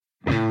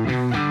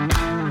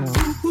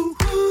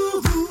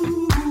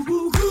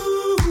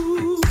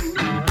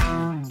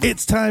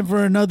It's time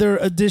for another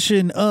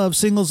edition of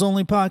Singles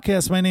Only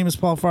Podcast. My name is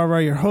Paul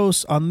Farvar, your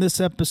host. On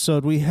this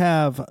episode, we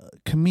have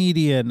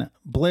comedian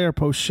Blair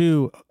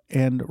Pourciau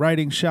and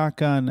riding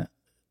shotgun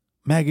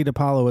Maggie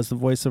DiPaolo as the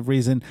voice of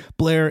reason.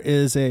 Blair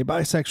is a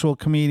bisexual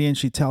comedian.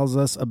 She tells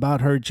us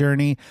about her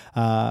journey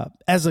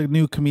as a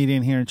new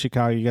comedian here in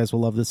Chicago. You guys will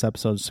love this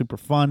episode. It's super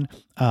fun.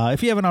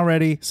 If you haven't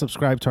already,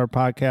 subscribe to our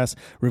podcast.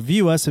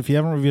 Review us. If you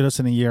haven't reviewed us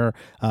in a year,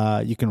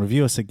 you can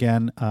review us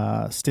again.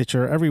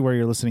 Stitcher, everywhere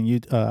you're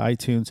listening,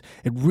 iTunes.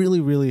 It really,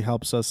 really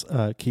helps us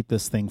keep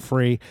this thing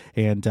free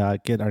and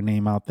get our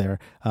name out there.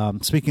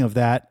 Speaking of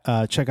that,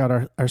 check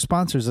out our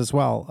sponsors as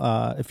well.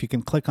 If you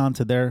can click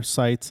onto their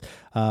sites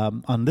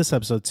on this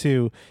episode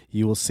too,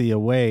 you will see a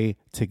way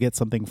to get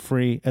something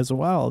free as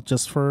well,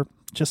 just for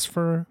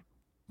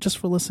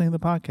listening to the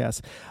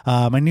podcast.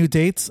 My new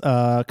dates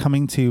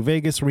coming to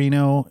Vegas,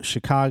 Reno,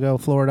 Chicago,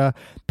 Florida,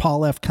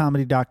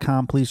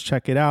 paulfcomedy.com. Please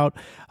check it out.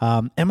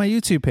 And my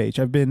YouTube page.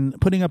 I've been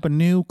putting up a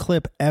new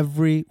clip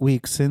every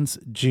week since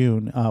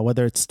June,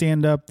 whether it's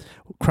stand-up,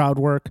 crowd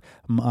work,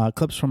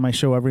 clips from my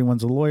show,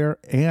 Everyone's a Lawyer,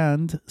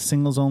 and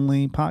Singles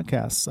Only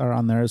podcasts are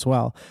on there as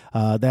well.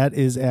 That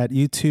is at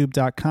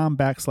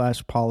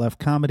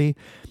youtube.com/paulfcomedy.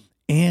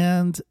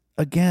 And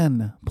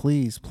again,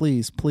 please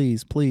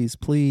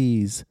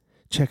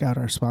check out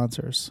our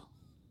sponsors.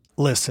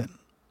 Listen,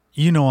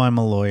 you know I'm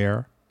a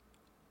lawyer.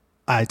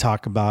 I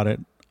talk about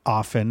it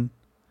often.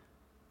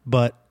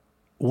 But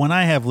when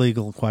I have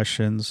legal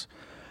questions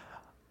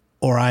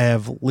or I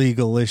have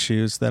legal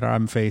issues that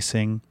I'm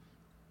facing,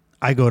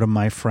 I go to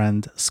my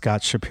friend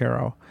Scott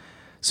Shapiro.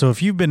 So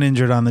if you've been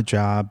injured on the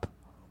job,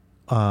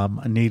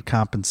 need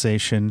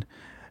compensation,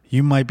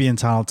 you might be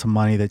entitled to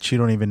money that you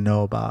don't even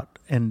know about.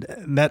 And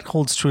that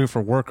holds true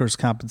for workers'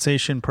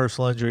 compensation,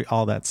 personal injury,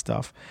 all that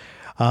stuff.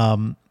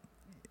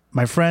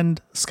 My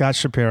friend Scott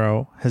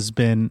Shapiro has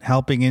been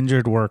helping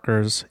injured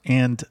workers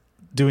and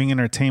doing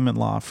entertainment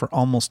law for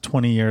almost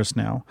 20 years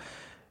now.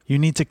 You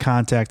need to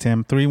contact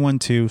him,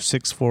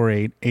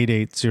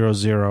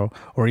 312-648-8800,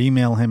 or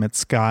email him at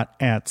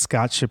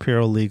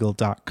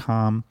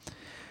scott@scottshapirolegal.com.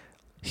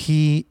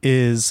 He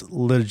is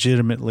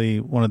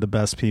legitimately one of the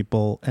best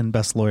people and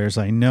best lawyers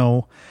I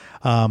know.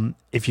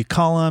 If you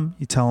call him,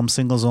 you tell him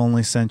Singles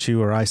Only sent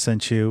you or I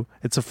sent you,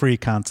 it's a free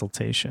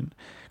consultation.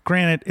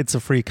 Granted, it's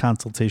a free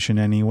consultation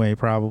anyway,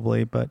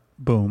 probably, but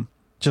boom,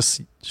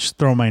 just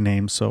throw my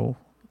name so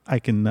I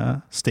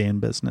can stay in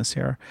business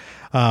here.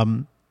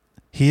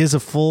 He is a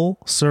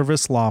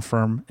full-service law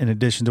firm. In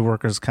addition to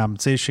workers'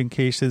 compensation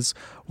cases,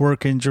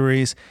 work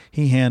injuries,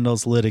 he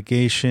handles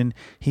litigation.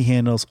 He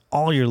handles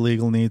all your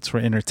legal needs for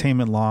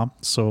entertainment law.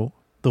 So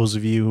those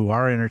of you who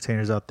are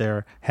entertainers out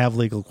there, have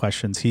legal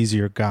questions, he's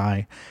your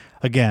guy.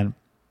 Again,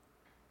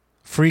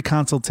 free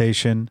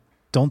consultation.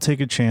 Don't take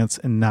a chance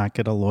and not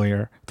get a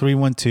lawyer.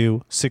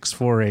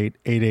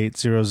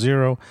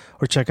 312-648-8800,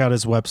 or check out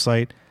his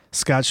website,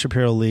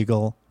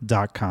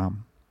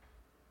 scottshapirolegal.com.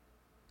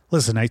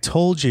 Listen, I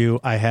told you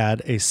I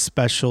had a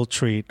special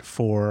treat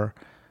for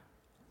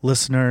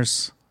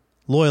listeners,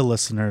 loyal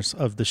listeners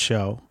of the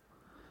show,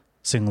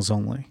 Singles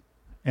Only.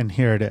 And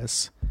here it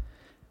is.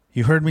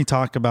 You heard me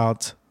talk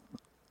about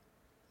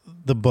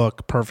the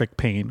book Perfect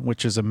Pain,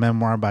 which is a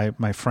memoir by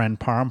my friend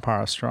Param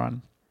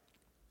Parastron.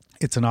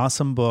 It's an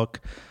awesome book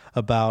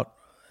about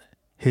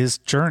his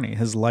journey,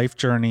 his life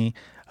journey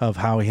of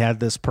how he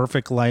had this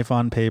perfect life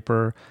on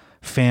paper,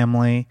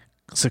 family,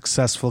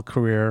 successful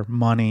career,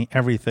 money,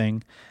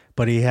 everything,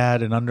 but he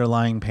had an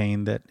underlying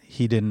pain that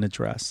he didn't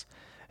address.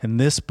 And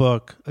this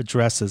book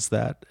addresses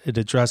that. It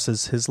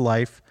addresses his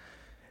life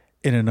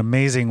in an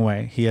amazing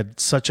way. He had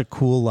such a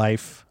cool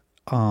life,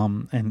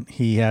 and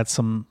he had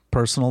some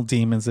personal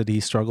demons that he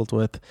struggled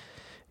with,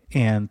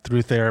 and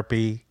through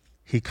therapy,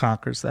 he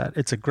conquers that.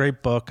 It's a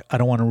great book. I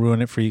don't want to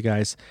ruin it for you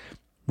guys.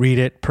 Read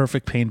it,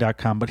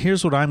 perfectpain.com. But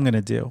here's what I'm going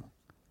to do.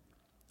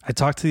 I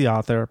talked to the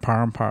author,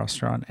 Param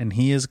Parastron, and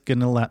he is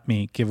going to let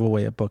me give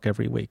away a book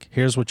every week.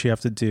 Here's what you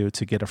have to do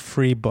to get a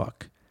free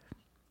book.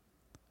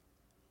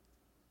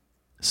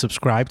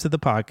 Subscribe to the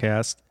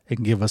podcast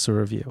and give us a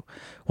review.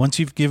 Once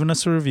you've given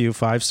us a review,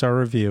 5-star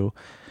review,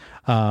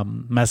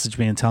 message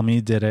me and tell me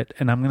you did it,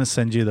 and I'm going to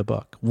send you the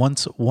book. One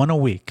a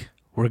week.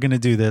 We're going to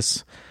do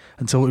this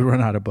until we run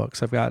out of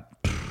books. I've got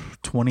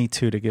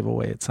 22 to give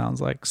away, it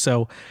sounds like.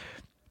 So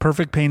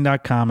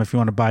perfectpain.com if you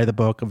want to buy the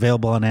book,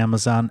 available on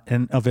Amazon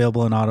and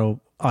available in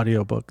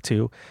audiobook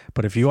too.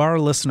 But if you are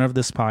a listener of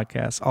this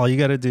podcast, all you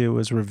got to do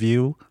is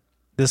review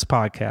this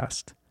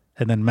podcast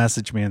and then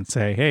message me and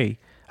say, hey,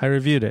 I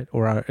reviewed it.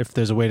 Or if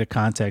there's a way to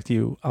contact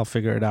you, I'll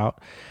figure it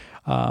out.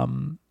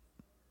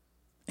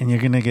 And you're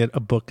going to get a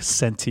book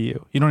sent to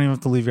you. You don't even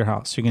have to leave your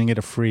house. You're going to get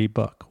a free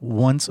book.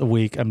 Once a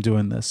week, I'm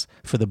doing this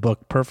for the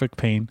book Perfect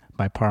Pain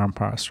by Param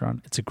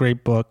Parastron. It's a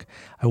great book.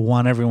 I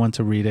want everyone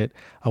to read it.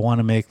 I want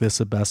to make this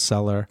a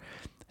bestseller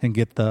and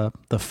get the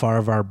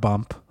Farvar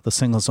bump, the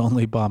Singles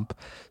Only bump.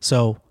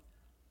 So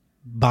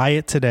buy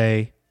it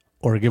today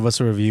or give us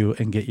a review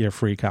and get your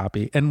free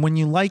copy. And when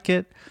you like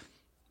it,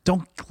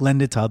 don't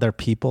lend it to other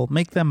people.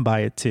 Make them buy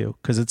it too,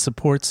 because it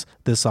supports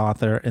this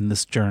author and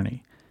this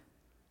journey.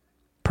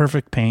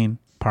 Perfect Pain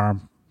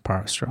Parm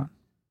restaurant.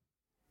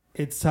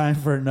 It's time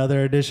for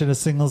another edition of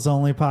Singles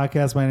Only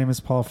Podcast. My name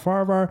is Paul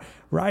Farvar.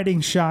 Riding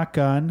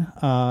shotgun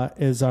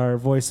is our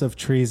voice of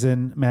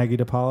treason, Maggie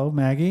DiPaolo.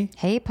 Maggie.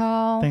 Hey,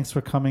 Paul. Thanks for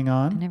coming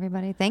on. And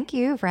everybody. Thank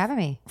you for having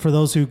me. For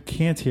those who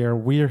can't hear,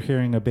 we are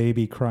hearing a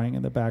baby crying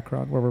in the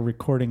background where we're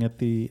recording at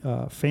the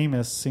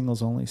famous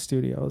Singles Only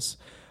Studios.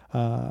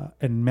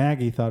 And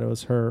Maggie thought it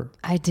was her.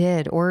 I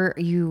did. Or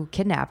you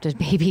kidnapped a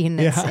baby and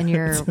it's in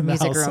your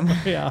music room.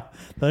 Yeah,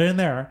 they're in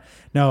there.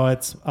 No,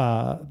 it's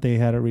they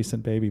had a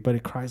recent baby, but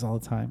it cries all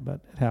the time.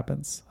 But it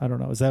happens. I don't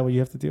know. Is that what you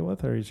have to deal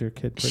with, or is your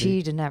kid pretty?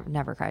 She did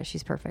never cry.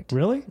 She's perfect.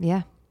 Really?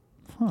 Yeah.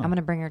 Huh. I'm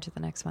gonna bring her to the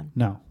next one.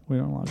 No, we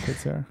don't allow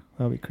kids there.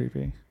 That'll be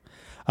creepy.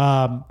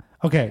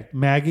 Okay,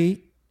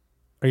 Maggie,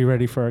 are you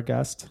ready for our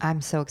guest?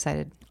 I'm so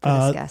excited for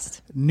this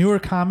guest. Newer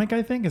comic,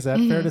 I think. Is that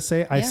fair to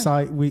say? I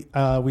saw we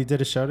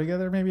did a show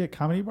together, maybe at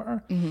Comedy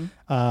Bar.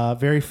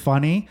 Very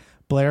funny.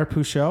 Blair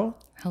Pourciau.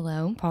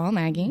 Hello, Paul,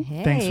 Maggie.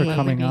 Hey. Thanks for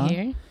coming on.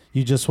 Here.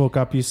 You just woke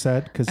up, you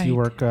said, because you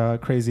work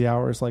crazy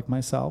hours like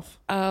myself.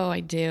 Oh, I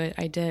do.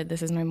 I did.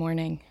 This is my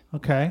morning.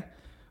 Okay.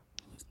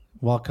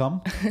 Welcome.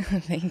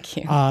 Thank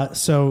you.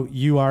 So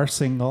you are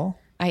single.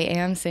 I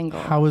am single.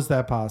 How is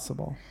that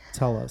possible?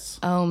 Tell us.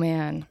 Oh,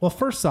 man. Well,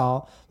 first of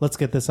all, let's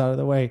get this out of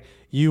the way.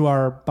 You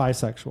are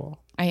bisexual.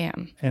 I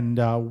am. And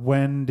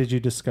when did you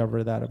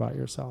discover that about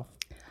yourself?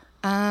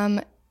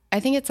 I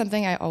think it's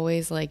something I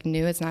always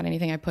knew. It's not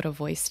anything I put a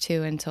voice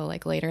to until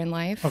later in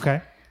life. Okay.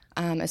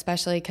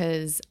 Especially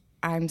because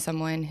I'm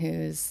someone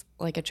who's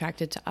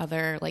attracted to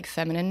other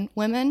feminine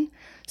women.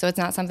 So it's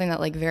not something that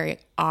very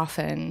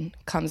often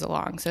comes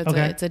along. So it's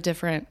it's a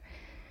different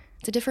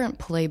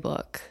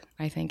playbook,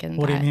 I think.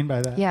 What do you mean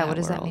by that? Yeah. What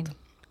does that mean?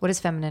 What is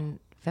feminine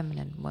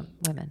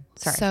women?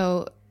 Sorry.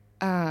 So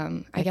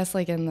I guess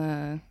in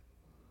the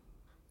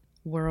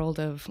world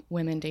of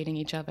women dating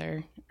each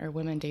other or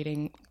women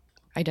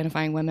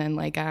identifying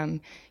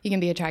women, you can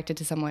be attracted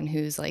to someone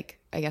who's I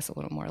guess a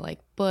little more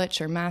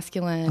butch or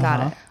masculine.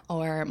 Got it.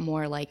 Or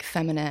more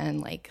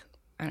feminine, I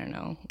don't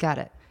know. Got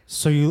it.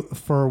 So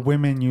for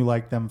women, you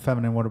like them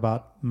feminine. What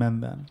about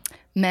men then?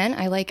 Men,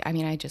 I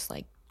just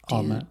like dudes.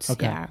 All men.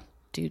 Okay. Yeah.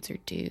 Dudes are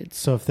dudes.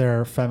 So if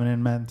they're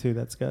feminine men too,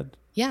 that's good.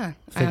 Yeah.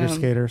 Figure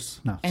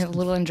skaters. No. And a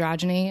little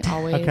androgyny,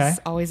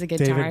 always a good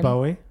David time.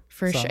 Bowie.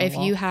 For sure. If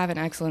you have an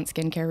excellent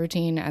skincare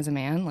routine as a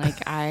man,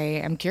 I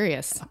am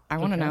curious. I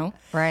want to know.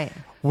 Right.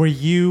 Were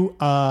you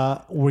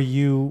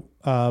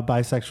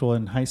bisexual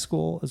in high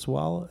school as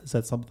well? Is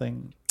that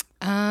something?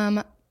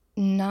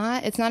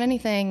 It's not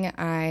anything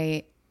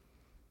I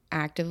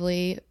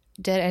actively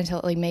did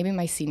until maybe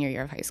my senior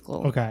year of high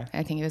school. Okay.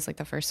 I think it was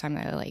the first time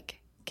that I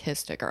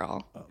kissed a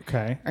girl.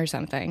 Okay. Or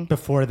something.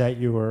 Before that,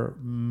 you were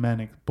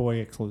boy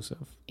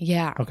exclusive.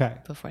 Yeah. Okay.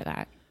 Before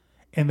that.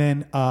 And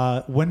then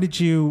when did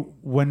you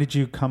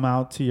come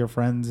out to your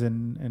friends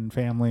and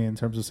family in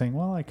terms of saying,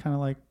 well, I kind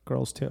of like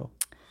girls too?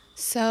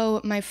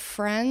 So my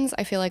friends,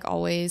 I feel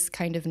always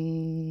kind of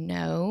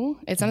know.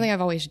 It's something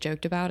I've always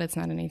joked about. It's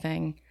not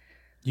anything.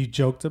 You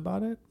joked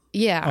about it?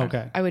 Yeah.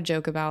 Okay. I would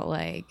joke about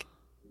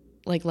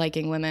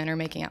liking women or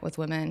making out with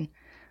women.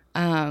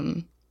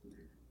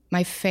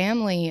 My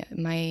family,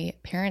 my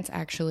parents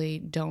actually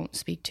don't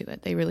speak to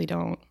it. They really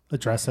don't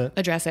address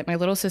it. My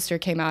little sister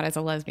came out as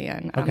a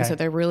lesbian. Okay. So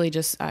they're really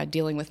just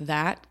dealing with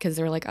that because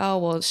they're oh,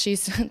 well,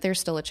 there's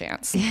still a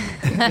chance.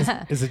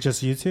 Is it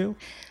just you two?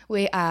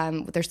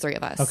 There's three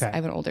of us. Okay. I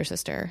have an older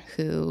sister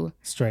who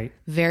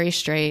very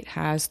straight,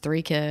 has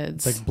 3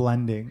 kids. It's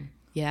blending.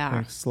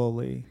 Yeah.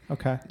 Slowly.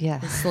 Okay.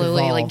 Yeah.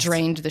 Slowly Evolved.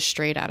 drained the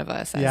straight out of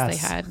us as they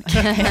had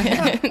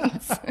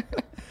kids.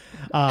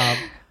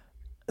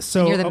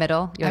 So and you're the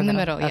middle? I'm the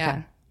middle,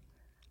 yeah.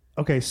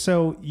 Okay,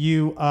 so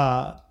you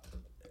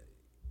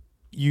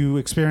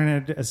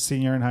experienced it as a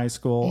senior in high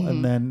school,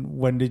 and then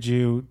when did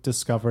you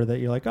discover that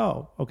you're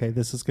oh, okay,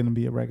 this is going to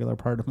be a regular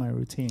part of my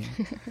routine,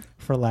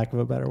 for lack of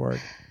a better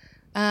word?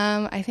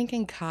 I think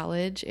in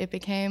college it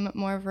became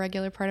more of a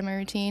regular part of my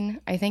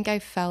routine. I think I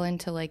fell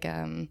into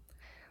an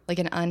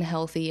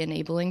unhealthy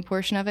enabling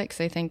portion of it because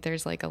I think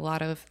there's a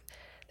lot of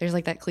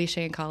that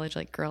cliche in college,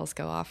 girls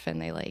go off and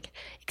they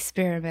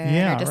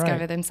experiment or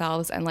discover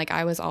themselves. And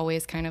I was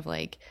always kind of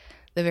the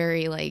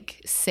very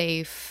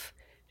safe,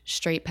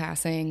 straight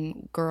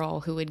passing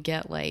girl who would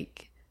get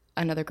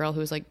another girl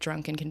who was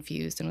drunk and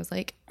confused and was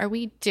are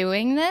we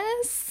doing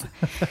this?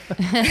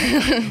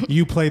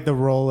 You played the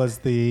role as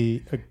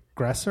the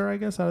aggressor, I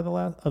guess, out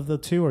of the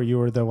two, or you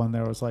were the one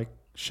that was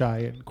shy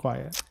and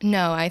quiet?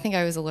 No, I think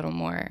I was a little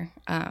more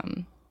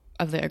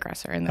of the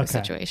aggressor in those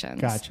situations.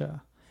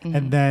 Gotcha. Mm-hmm.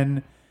 And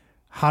then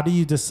how do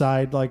you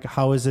decide,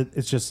 how is it?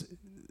 It's just,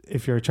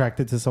 if you're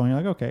attracted to someone,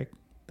 you're okay,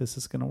 this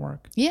is going to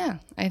work. Yeah,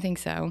 I think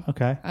so.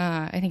 Okay.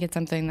 I think it's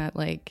something that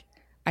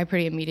I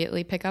pretty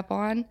immediately pick up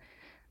on.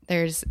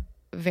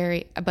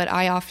 But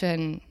I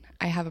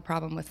have a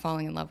problem with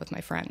falling in love with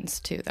my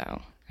friends too,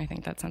 though. I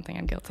think that's something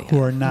I'm guilty of.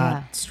 Who are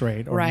not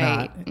straight or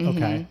not. Mm-hmm.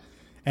 Okay.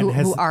 And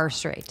who are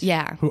straight.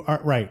 Yeah. Who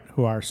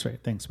are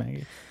straight. Thanks,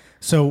 Maggie.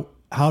 So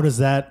how does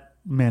that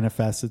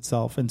manifest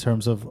itself in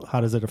terms of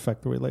how does it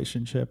affect the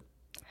relationship?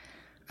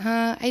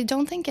 I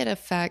don't think it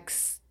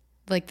affects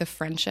like the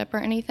friendship or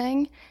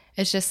anything.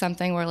 It's just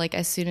something where like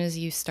as soon as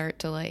you start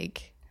to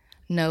like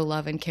know,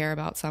 love, and care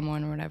about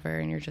someone or whatever,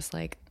 and you're just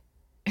like,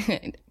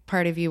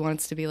 part of you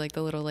wants to be like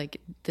the little like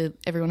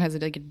everyone has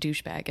like a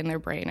douchebag in their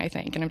brain, I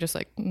think, and I'm just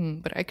like,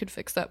 but I could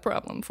fix that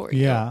problem for you.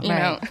 Yeah, you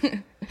know.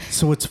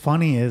 So what's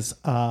funny is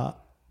I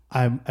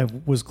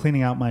was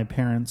cleaning out my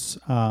parents'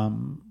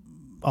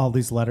 all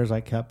these letters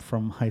I kept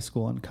from high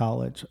school and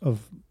college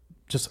of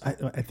just I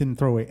didn't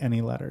throw away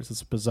any letters.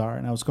 It's bizarre,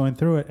 and I was going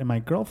through it, and my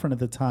girlfriend at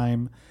the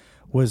time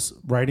was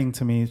writing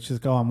to me. She's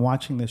like, "Oh, I'm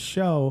watching this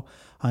show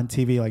on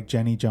TV, like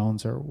Jenny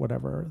Jones or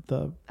whatever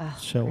the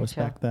show was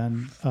back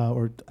then,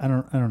 or I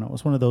don't know. It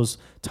was one of those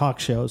talk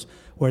shows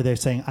where they're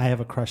saying I have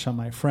a crush on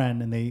my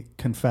friend, and they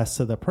confess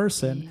to the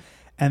person.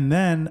 And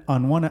then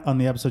on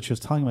the episode she was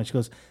talking about, she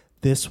goes,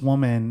 "This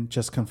woman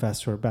just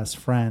confessed to her best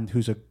friend,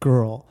 who's a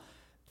girl,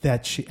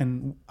 that she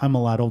and I'm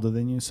a lot older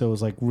than you, so it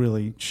was like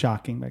really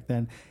shocking back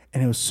then,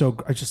 and it was so.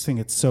 I just think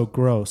it's so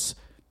gross.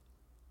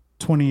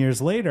 20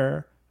 years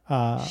later."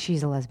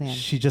 She's a lesbian.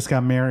 She just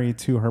got married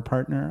to her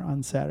partner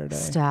on Saturday.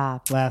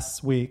 Stop.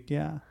 Last week,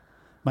 yeah.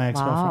 My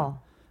ex-girlfriend. Wow.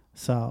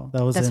 So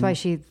that's why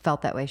she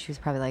felt that way. She was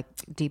probably like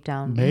deep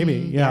down. Maybe,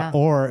 yeah.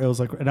 Or it was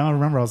like, and I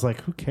remember I was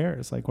like, who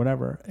cares? Like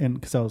whatever. And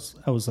because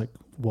I was like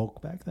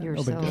woke back then. You're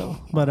no big so deal.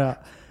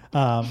 But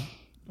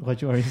what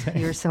you already saying?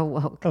 You were so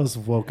woke. I was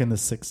woke in the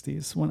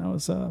 60s when I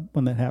was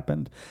when that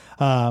happened.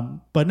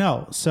 But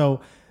no,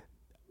 so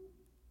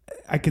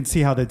I can see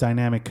how the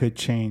dynamic could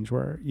change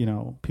where, you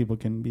know, people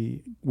can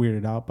be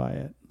weirded out by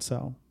it.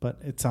 So, but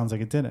it sounds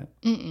like it didn't.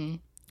 Mm-mm.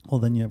 Well,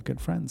 then you have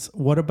good friends.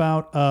 What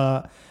about,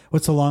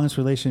 what's the longest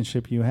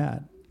relationship you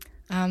had?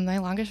 My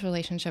longest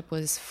relationship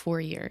was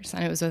 4 years,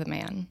 and it was with a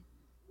man.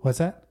 What's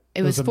that?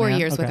 It was 4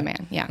 years with a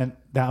man, yeah. And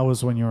that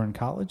was when you were in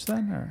college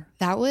then? Or?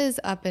 That was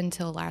up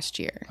until last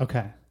year.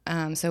 Okay.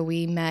 So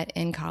we met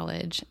in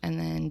college and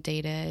then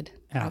dated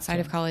outside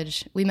of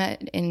college. We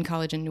met in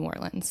college in New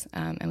Orleans,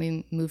 and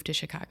we moved to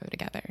Chicago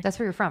together. That's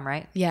where you're from,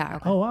 right? Yeah.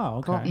 Oh, wow.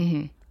 Okay. Cool.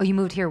 Mm-hmm. Oh, you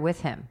moved here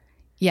with him?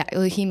 Yeah,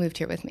 he moved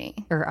here with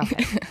me.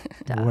 Okay.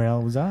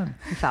 Well done.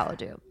 He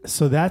followed you.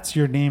 So that's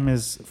your name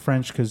is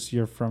French because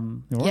you're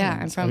from New Orleans. Yeah,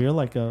 I'm from. Oh, you're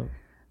like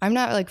I'm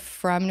not like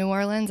from New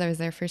Orleans. I was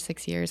there for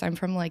 6 years. I'm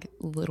from like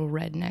little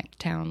redneck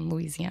town,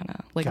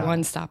 Louisiana, like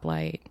one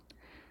stoplight.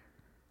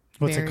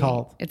 What's it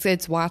called?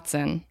 It's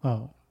Watson.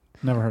 Oh,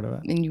 never heard of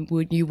it. And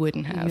you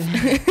wouldn't have.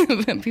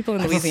 People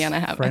in Louisiana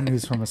have. A friend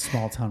who's from a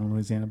small town in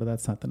Louisiana, but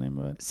that's not the name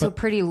of it. So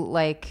pretty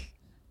like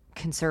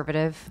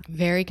conservative.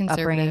 Very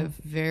conservative, upbringing.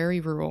 Very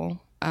rural.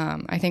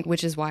 I think,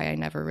 which is why I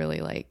never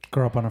really like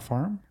grew up on a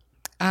farm.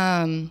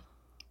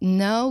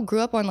 No, grew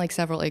up on like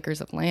several acres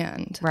of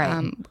land.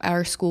 Right.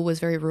 Our school was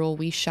very rural.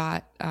 We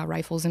shot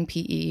rifles in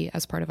PE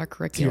as part of our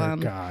curriculum.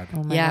 Dear God.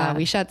 Oh my Yeah, God.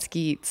 we shot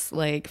skeets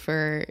like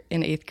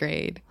in 8th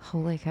grade.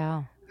 Holy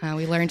cow.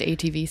 We learned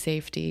ATV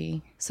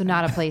safety. So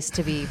not a place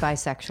to be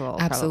bisexual.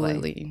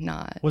 Absolutely Probably.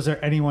 not. Was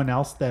there anyone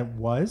else that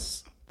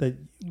was gay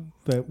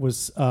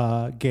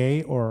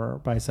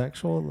or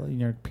bisexual in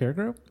your peer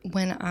group?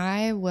 When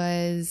I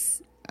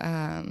was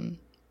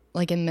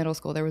like in middle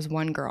school, there was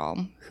one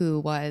girl who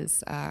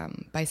was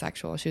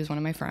bisexual. She was one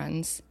of my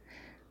friends.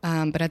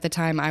 But at the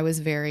time I was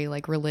very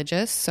like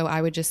religious. So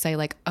I would just say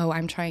like, oh,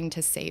 I'm trying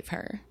to save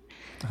her.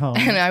 Oh.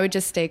 And I would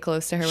just stay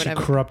close to her. Whatever.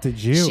 She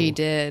corrupted you. She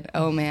did.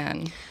 Oh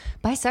man.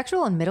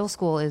 Bisexual in middle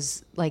school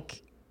is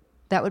like,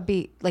 that would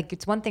be like,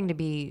 it's one thing to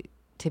be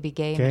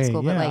gay in middle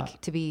school, but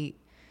like to be,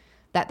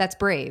 that's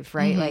brave,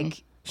 right? Mm-hmm.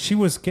 Like she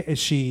was gay. Is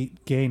she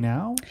gay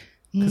now?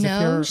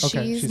 No,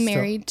 she's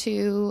married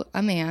to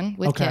a man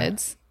with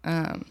kids.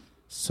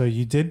 So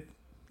you did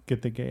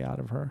get the gay out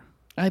of her.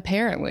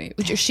 Apparently.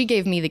 She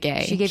gave me the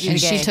gay. She gave you the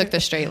gay. She took the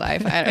straight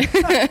life.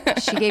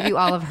 She gave you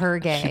all of her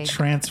gay. She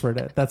transferred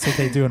it. That's what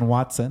they do in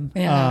Watson.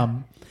 Yeah.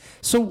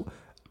 So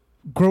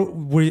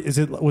was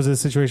it a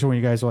situation where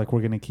you guys were like, we're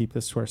going to keep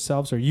this to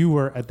ourselves, or you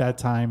were at that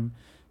time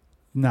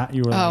not,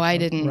 you were I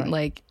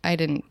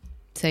didn't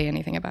say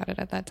anything about it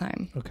at that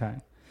time. Okay.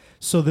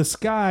 So this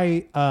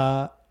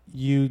guy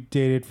you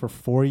dated for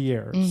 4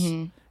 years,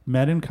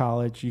 met in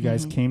college, you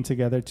guys came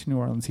together to New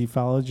Orleans, he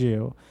followed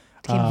you.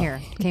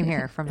 Came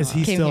here from New Is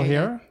he still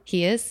here?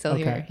 He is still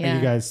here. Yeah. Are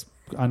you guys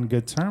on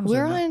good terms?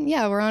 We're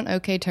on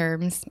okay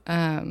terms.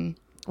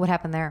 What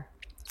happened there?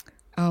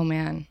 Oh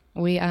man.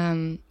 We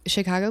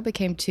Chicago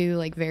became two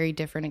like very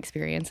different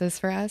experiences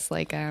for us.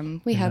 Like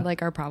we had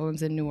like our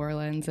problems in New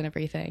Orleans and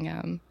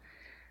everything.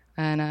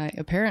 And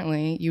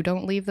apparently you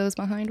don't leave those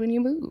behind when you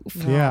move.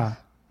 Yeah.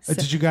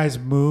 Did you guys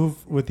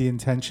move with the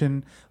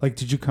intention? Like,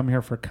 did you come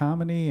here for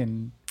comedy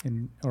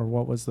or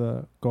what was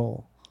the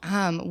goal?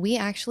 We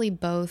actually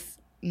both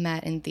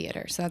met in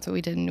theater. So that's what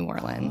we did in New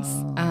Orleans.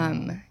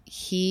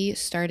 He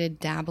started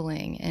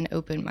dabbling in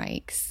open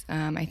mics.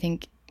 I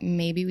think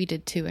maybe we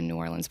did 2 in New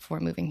Orleans before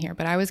moving here,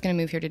 but I was going to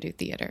move here to do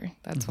theater.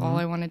 That's all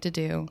I wanted to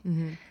do.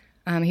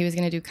 He was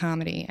going to do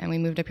comedy, and we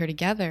moved up here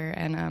together.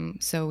 And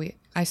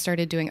I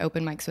started doing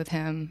open mics with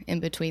him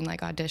in between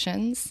like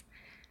auditions.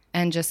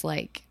 and just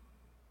like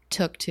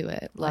took to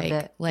it. Loved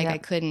it. Like Yep. I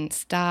couldn't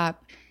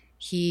stop.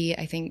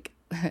 I think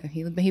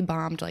he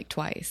bombed like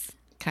twice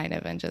kind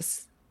of and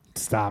just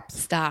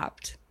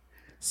stopped.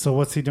 So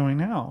what's he doing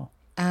now?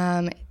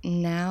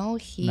 Now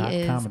he Not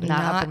is comedy.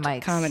 not open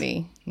mics.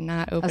 comedy,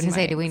 not open I was gonna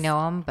say, do mics. we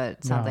know him? But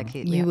it sounds No. like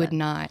You would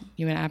not.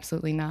 You would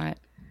absolutely not.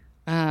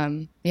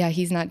 Yeah,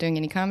 he's not doing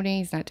any comedy.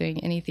 He's not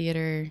doing any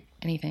theater,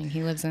 anything.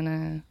 He lives in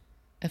a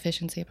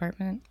efficiency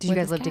apartment. Did you with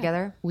guys his live cat.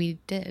 together? We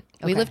did.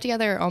 We Okay. lived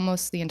together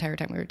almost the entire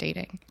time we were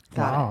dating.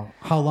 Wow.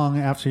 How long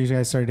after you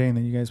guys started dating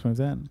that you guys moved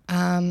in?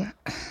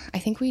 I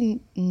think we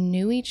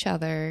knew each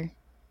other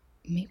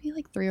maybe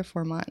like 3 or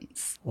 4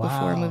 months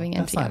before moving in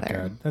That's not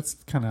together. good. That's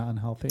kind of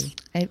unhealthy.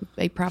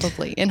 I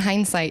probably, in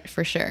hindsight,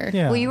 for sure.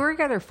 Yeah. Well, you were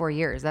together 4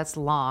 years. That's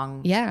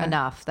long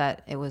enough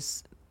that it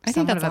was I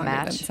think somewhat that's of a longer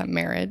than match. some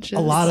marriage. A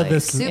lot of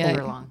this is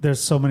super long.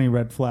 There's so many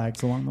red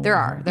flags along the way. There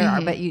are,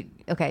 but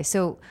okay,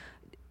 so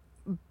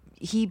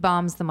he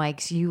bombs the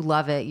mics, you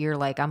love it, you're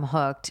like, I'm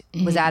hooked.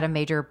 Was that a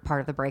major part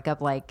of the breakup?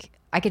 Like,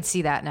 I could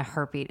see that in a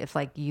heartbeat if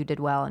like you did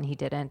well and he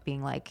didn't,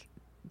 being like,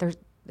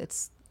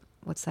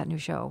 what's that new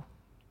show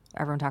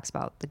everyone talks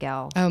about, the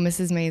gal? Oh,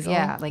 Mrs. Maisel.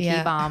 Yeah, like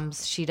he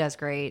bombs, she does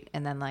great,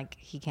 and then like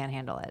he can't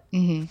handle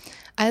it.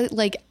 I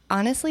like,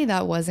 honestly,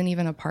 that wasn't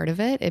even a part of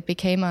it. It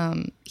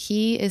became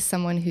he is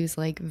someone who's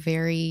like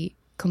very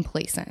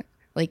complacent.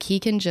 Like he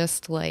can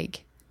just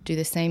like do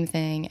the same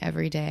thing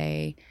every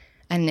day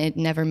and it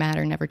never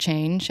matter, never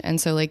change.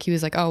 And so like he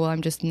was like, oh well,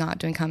 I'm just not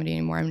doing comedy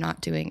anymore. I'm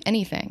not doing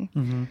anything.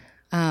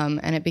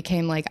 And it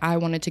became like I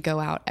wanted to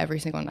go out every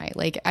single night.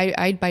 Like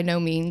I by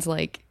no means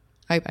like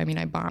I mean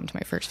I bombed my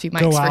first few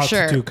mics Go for out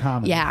sure. to do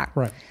comedy. Yeah.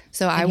 Right.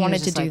 So I he was wanted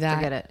to just do like, that.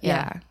 forget it.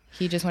 Yeah.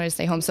 He just wanted to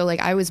stay home. So like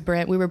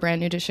we were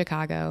brand new to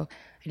Chicago.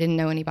 I didn't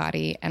know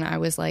anybody and I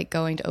was like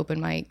going to open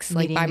mics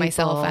like Meeting by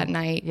myself people. at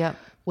night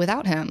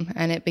without him.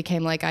 And it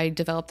became like I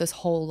developed this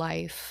whole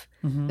life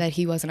that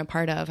he wasn't a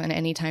part of. And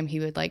anytime he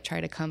would like try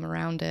to come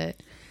around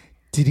it.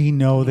 Did he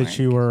know that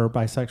you were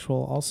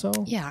bisexual also?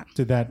 Yeah.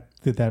 Did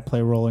that play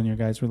a role in your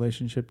guys'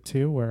 relationship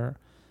too, where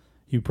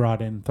you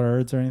brought in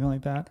thirds or anything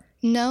like that?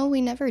 No, we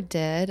never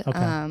did.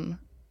 Okay.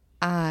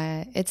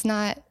 It's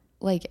not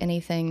like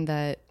anything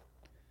that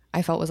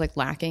I felt was like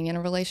lacking in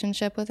a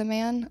relationship with a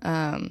man.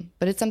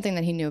 But it's something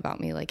that he knew about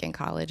me like in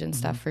college and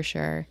stuff for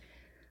sure.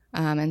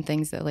 And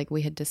things that like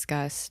we had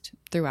discussed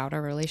throughout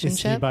our Is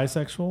relationship. he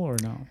bisexual or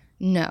no?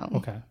 No.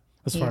 Okay.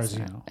 As far as you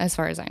know. As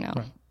far as I know.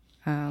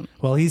 Right.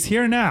 Well, he's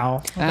here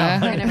now.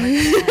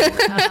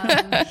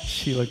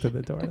 She looked at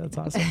the door. That's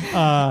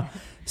awesome.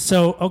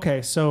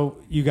 So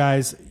you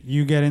guys,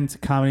 you get into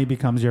comedy,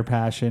 becomes your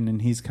passion,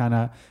 and he's kind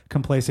of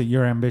complacent.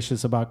 You're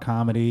ambitious about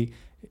comedy.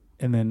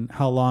 And then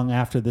how long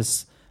after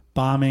this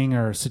bombing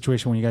or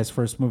situation when you guys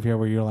first moved here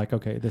where you're like,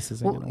 okay, this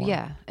isn't going to work?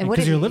 Yeah. And what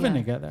because did you're you- living yeah.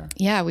 together.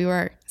 Yeah, we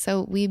were.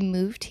 So we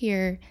moved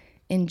here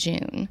in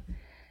June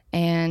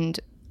and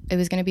it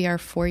was going to be our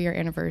 4-year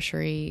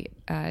anniversary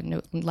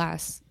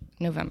last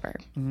November.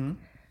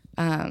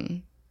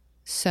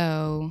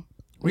 So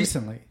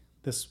Recently,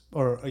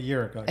 or a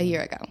year ago? A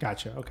year ago.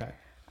 Gotcha. Okay.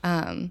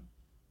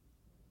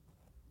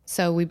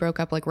 So we broke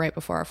up like right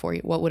before our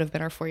what would have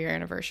been our 4-year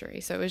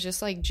anniversary. So it was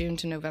just like June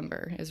to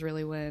November is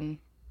really when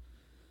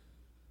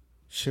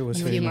Shit was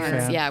few hitting the months.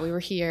 fan. Yeah, we were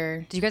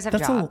here. Did you guys have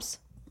That's jobs?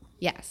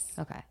 Yes.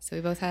 Okay. So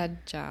we both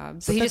had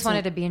jobs. So he just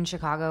wanted to be in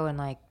Chicago and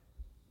like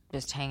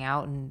just hang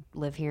out and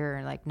live here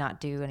and like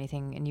not do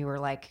anything. And you were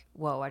like,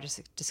 whoa, I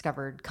just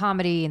discovered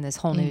comedy and this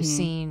whole new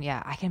scene.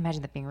 Yeah, I can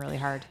imagine that being really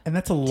hard. And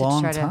that's a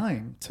long try to-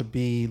 time to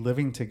be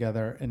living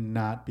together and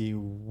not be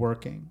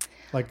working.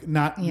 Like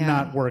not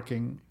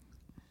working,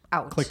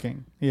 Out.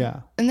 clicking.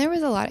 Yeah. And there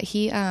was a lot.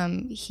 He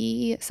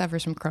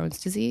suffers from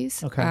Crohn's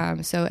disease. Okay.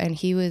 And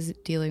he was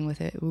dealing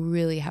with it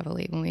really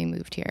heavily when we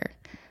moved here.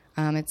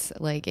 It's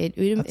like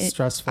it's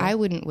stressful. I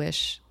wouldn't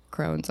wish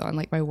Crohn's on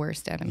like my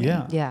worst enemy.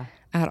 Yeah. Yeah.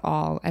 At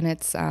all. And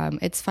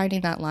it's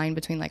finding that line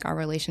between like our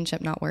relationship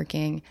not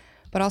working,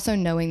 but also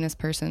knowing this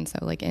person so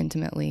like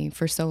intimately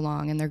for so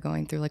long and they're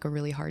going through like a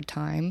really hard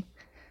time.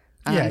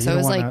 Yeah, So you it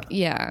was don't like, wanna-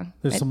 yeah.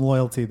 There's some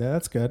loyalty there.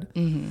 That's good.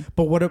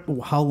 But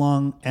how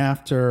long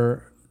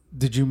after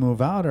did you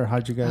move out or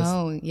how'd you guys?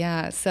 Oh,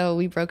 yeah. So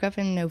we broke up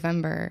in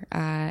November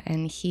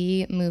and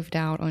he moved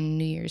out on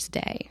New Year's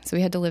Day. So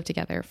we had to live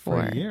together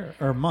for a year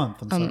or a month?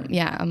 I'm sorry.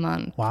 Yeah, a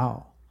month.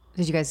 Wow.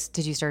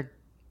 Did you start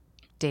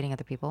dating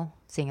other people,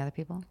 seeing other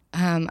people,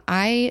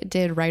 I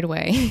did right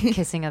away.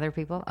 kissing other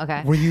people?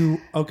 Okay. Were you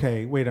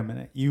okay? Wait a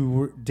minute. You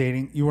were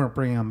dating. You weren't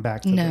bringing them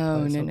back to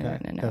No, the place. no,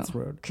 Okay. no. That's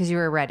rude. Because you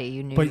were ready.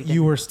 You knew. But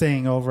you were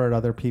staying over at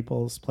other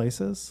people's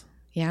places.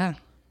 Yeah,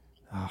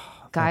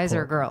 guys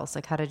or girls?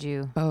 Like, how did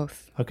you?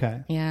 both.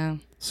 Okay. Yeah.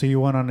 So you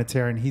went on a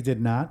tear and he did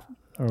not,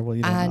 or well,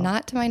 you don't know.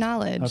 Not to my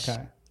knowledge.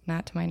 Okay.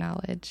 Not to my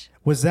knowledge.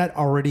 Was that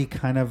already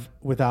kind of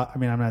without? I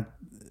mean, I'm not.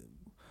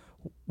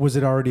 Was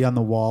it already on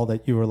the wall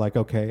that you were like,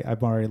 okay,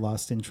 I've already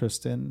lost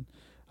interest in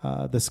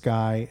this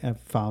guy and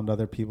found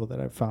other people that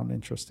I've found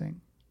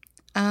interesting?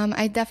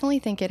 I definitely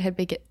think it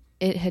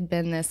had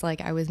been this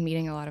like I was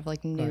meeting a lot of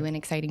like new and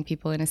exciting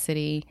people in a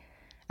city,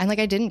 and like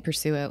I didn't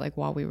pursue it like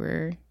while we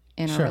were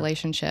in a Sure.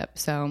 relationship.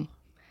 So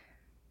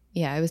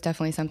yeah, it was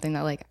definitely something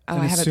that like, oh,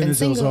 And I as haven't soon been as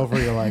single. it was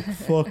over, you're like,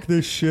 fuck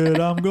this shit,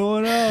 I'm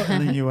going out.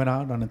 And then you went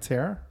out on a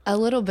tear. A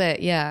little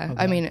bit, yeah.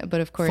 Okay. I mean, but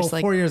of course,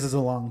 like 4 years is a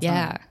long time.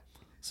 yeah.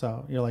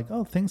 So you're like,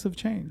 oh, things have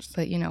changed.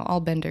 But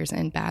all benders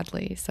end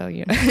badly. So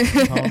you know.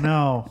 Oh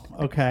no.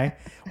 Okay.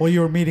 Well,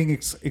 you were meeting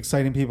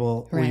exciting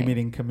people. Were you Right.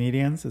 meeting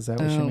comedians? Is that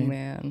what you Oh mean?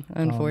 man,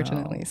 Oh, no.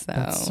 unfortunately, so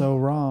That's so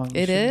wrong.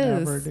 You It should is.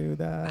 never do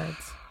that.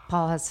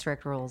 Paul has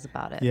strict rules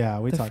about it. Yeah,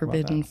 we the talked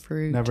forbidden about that.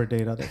 fruit. Never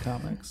date other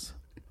comics.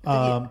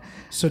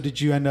 So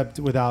did you end up,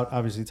 without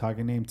obviously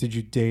talking names, did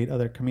you date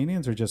other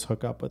comedians or just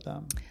hook up with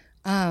them?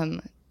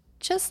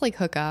 Just like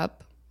hook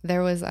up.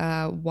 There was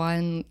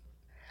one.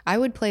 I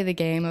would play the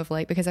game of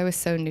like, because I was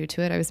so new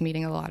to it, I was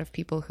meeting a lot of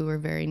people who were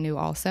very new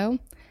also,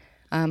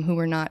 who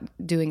were not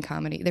doing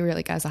comedy. They were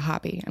like as a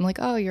hobby. I'm like,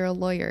 oh, you're a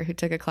lawyer who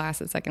took a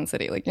class at Second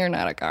City. Like, you're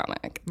not a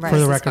comic. Right. For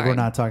the This is record, we're fine.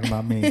 not talking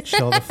about me.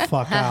 Chill the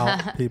fuck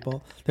out,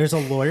 people. There's a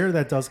lawyer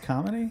that does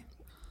comedy?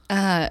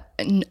 Not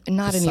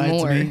Besides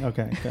anymore. me?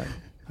 Okay, good.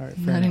 All right,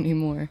 fair Not enough.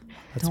 anymore.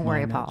 That's Don't my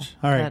worry, niche. Paul.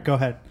 All right, Good. go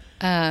ahead.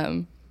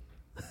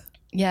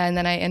 Yeah, and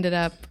then I ended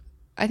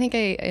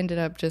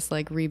up just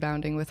like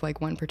rebounding with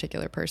like one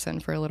particular person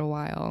for a little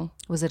while.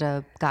 Was it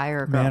a guy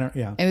or a girl? Man,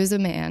 yeah. It was a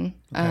man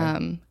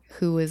Okay.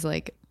 who was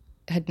like,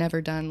 had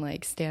never done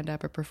like stand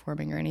up or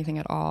performing or anything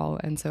at all.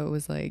 And so it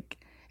was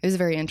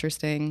very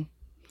interesting.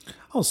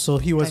 Oh, so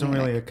he wasn't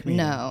Dynamic. really a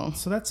comedian. No.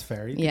 So that's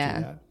fair. You could Yeah.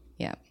 do that.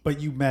 Yeah. But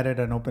you met at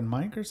an open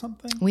mic or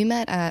something? We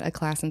met at a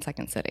class in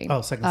Second City.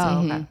 Oh, second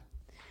Oh, city. okay.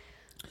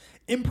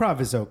 Improv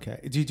is okay.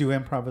 Do you do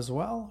improv as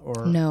well?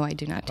 Or No, I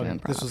do not do Okay,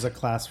 improv. This was a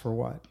class for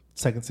what?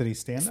 Second City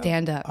stand-up?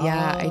 Stand up.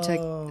 Yeah, I Oh.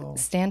 took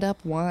stand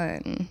up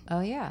 1. Oh,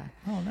 yeah.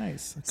 Oh,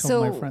 nice. A couple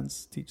So- of my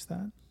friends teach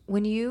that.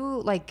 When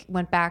you like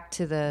went back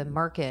to the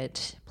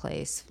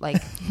marketplace,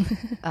 like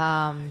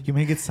You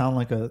make it sound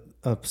like a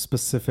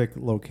specific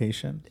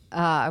location.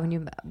 when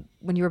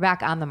you were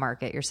back on the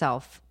market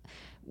yourself,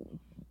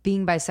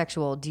 being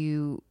bisexual, do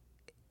you,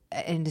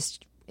 and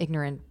just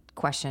ignorant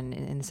question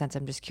in the sense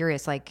I'm just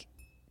curious, like,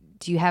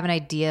 do you have an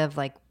idea of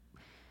like,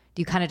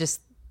 do you kind of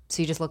just,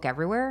 so you just look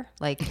everywhere?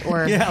 Like,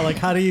 or Yeah, like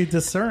how do you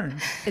discern?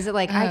 is it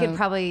like, I could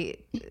probably,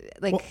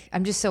 like, Well,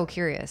 I'm just so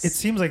curious. It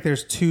seems like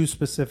there's two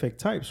specific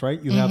types,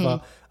 right? You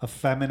have a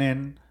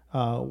feminine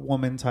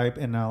woman type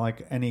and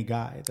like any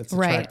guy that's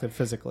Right. attractive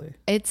physically.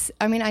 I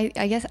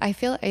guess I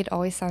feel it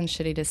always sounds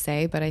shitty to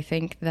say, but I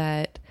think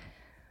that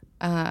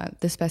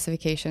the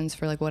specifications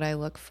for like what I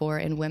look for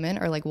in women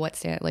or like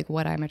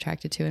what I'm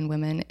attracted to in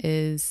women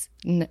is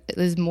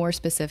more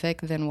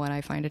specific than what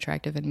I find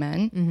attractive in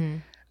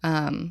men.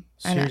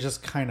 So you're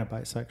just kind of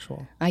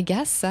bisexual. I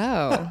guess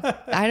so.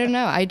 I don't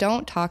know. I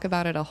don't talk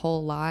about it a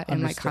whole lot in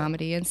my Understood.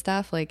 comedy and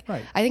stuff. Like,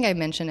 Right. I think I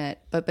mention it,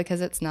 but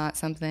because it's not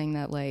something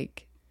that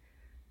like,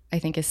 I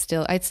think I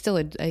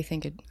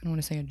don't want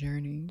to say a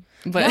journey,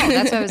 but no,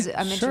 that's what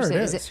I'm Sure interested.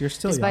 it is. You're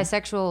still young.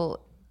 bisexual?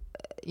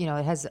 You know,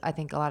 it has, I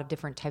think, a lot of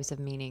different types of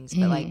meanings,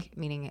 but like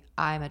meaning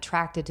I'm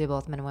attracted to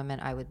both men and women.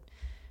 I would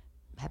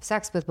have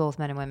sex with both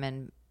men and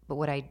women, but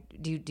what I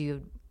do you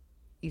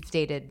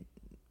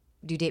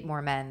date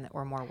more men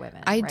or more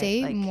women? I right?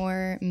 date Like,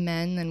 more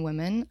men than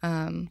women.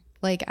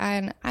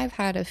 I've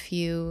had a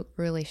few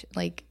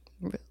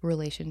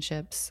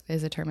relationships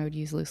is a term I would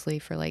use loosely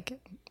for like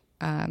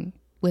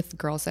with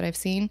girls that I've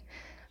seen.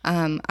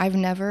 I've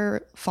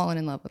never fallen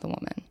in love with a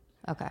woman.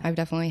 Okay. I've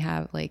definitely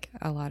have like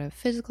a lot of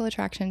physical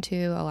attraction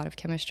to, a lot of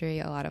chemistry,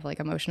 a lot of like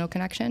emotional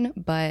connection,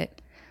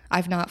 but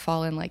I've not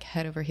fallen like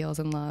head over heels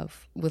in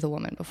love with a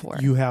woman before.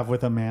 You have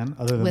with a man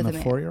other than With the a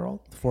man.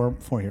 4-year-old?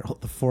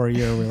 The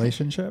 4-year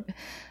relationship?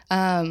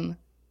 Or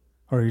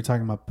are you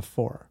talking about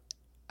before?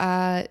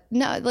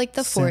 No, like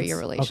the 4-year Since-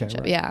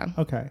 relationship. okay, right.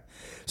 Yeah. Okay.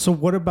 So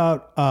what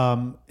about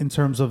in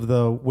terms of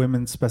the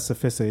women's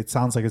specificity? It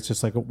sounds like it's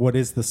just like, what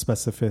is the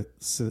specific?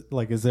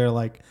 Like, is there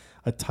like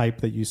a type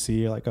that you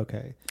see? You're like,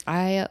 okay,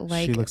 I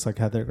like she looks like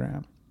Heather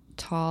Graham.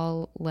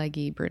 tall,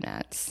 leggy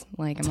brunettes.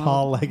 Like I'm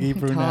Tall, leggy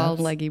brunettes. Tall,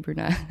 leggy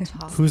brunettes.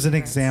 Who's an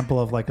example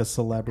of like a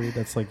celebrity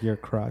that's like your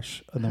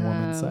crush on the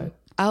woman's side?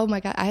 Oh my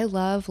God. I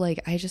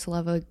just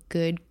love a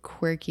good,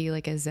 quirky,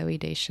 like a Zooey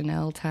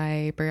Deschanel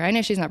type. Or I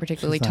know she's not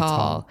particularly She's not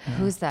tall, tall.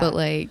 Who's that? but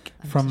like,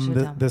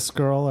 From this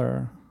girl,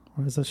 or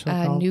what is that show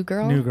called? New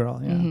Girl? New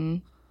Girl,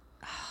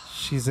 yeah.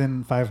 She's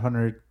in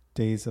 500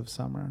 Days of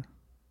Summer.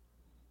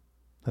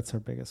 That's her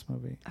biggest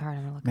movie. All right,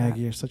 I'm gonna look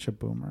Maggie, you're such a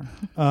boomer.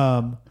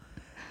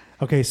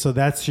 Okay, so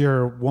that's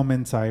your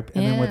woman type,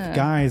 and then with Yeah.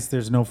 guys,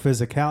 there's no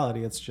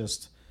physicality. It's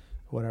just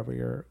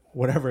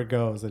whatever it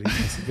goes. That he's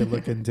just a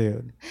good-looking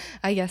dude.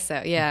 I guess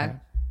so. Yeah. Okay.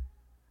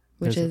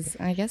 Which There's is,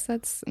 I guess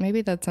that's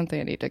something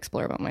I need to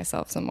explore about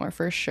myself some more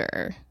for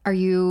sure. Are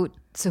you,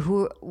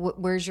 so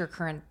where's your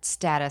current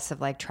status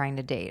of like trying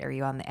to date? Are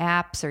you on the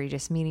apps? Or are you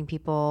just meeting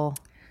people?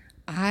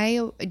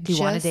 Do Do you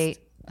want to date?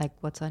 Like,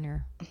 what's on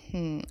your?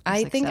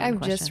 I like think 7 I've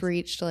questions. just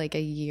reached like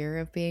a year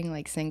of being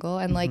like single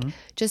and like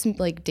just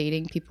like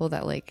dating people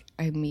that like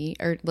I meet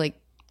or like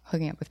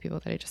hooking up with people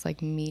that I just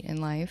like meet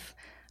in life.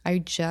 I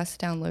just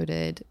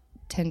downloaded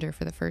Tinder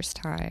for the first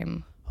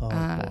time Oh,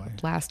 boy.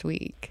 last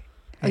week.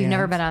 Oh, you've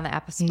never been on the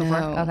app before?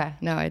 No. Okay.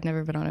 No, I'd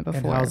never been on it And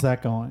before. how's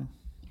that going?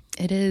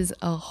 It is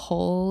a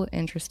whole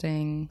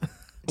interesting.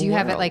 Do you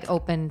have it world. like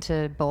open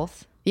to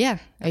both? Yeah,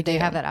 I do. They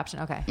have that option.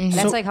 Okay. Mm-hmm.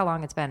 That's So- like how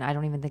long it's been. I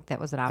don't even think that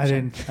was an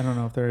option. I don't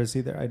know if there is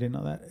either. I didn't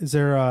know that. Is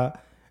there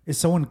is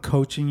someone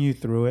coaching you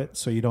through it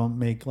so you don't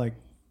make like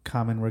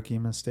common rookie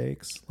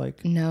mistakes?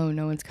 Like No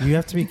one's. you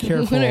have to be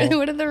careful.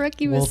 What are the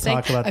rookie We'll mistakes?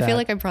 talk about I that. feel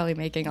like I'm probably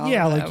making all.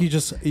 Yeah, of like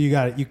them. you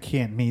got it. You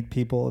can't meet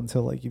people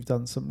until like you've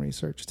done some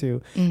research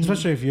too. Mm-hmm.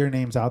 Especially if your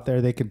name's out there,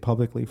 they can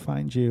publicly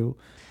find you,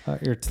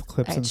 your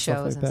clips At and stuff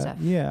shows like and that. stuff.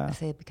 Yeah. If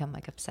they become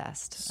like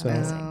obsessed. So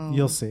Amazing.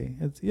 you'll see.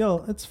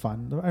 It's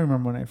fun. I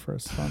remember when I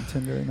first found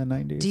Tinder in the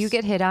 90s. Do you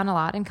get hit on a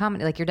lot in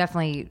comedy? Like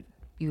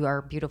you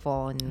are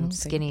beautiful and thank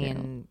skinny you.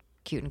 and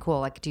cute and cool.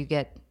 Like, do you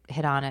get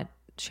hit on at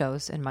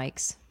shows and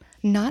mics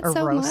Not or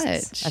so roasts?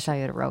 much. I saw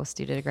you at a roast.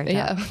 You did a great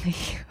Yeah, job.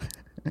 thank you.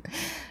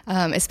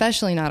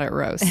 Especially not at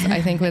roasts.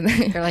 I think when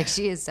You're like,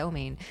 she is so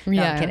mean. No,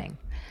 Yeah. I'm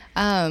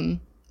kidding.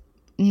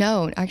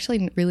 no,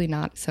 actually, really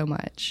not so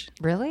much.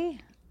 Really?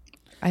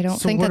 I don't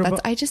So think what that's.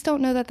 about- I just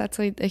don't know that that's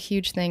a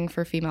huge thing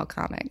for female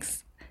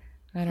comics.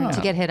 I don't know.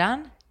 To get hit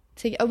on?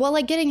 Well,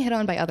 like getting hit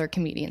on by other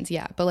comedians,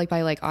 yeah, but like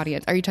by like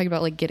audience. Are you talking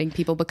about like getting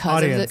people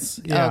because Audience,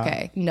 of the? yeah.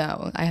 Okay,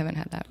 no, I haven't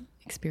had that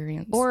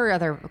experience. Or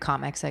other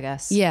comics, I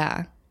guess.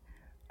 yeah,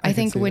 I can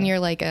think see when that. you're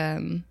like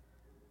a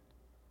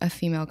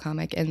female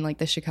comic in like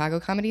the Chicago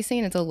comedy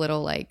scene, it's a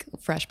little like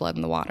fresh blood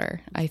in the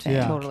water. I think.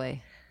 Yeah.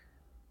 Totally.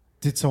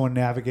 Did someone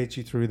navigate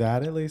you through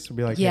that at least? Or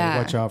be like, Yeah. hey,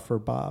 watch out for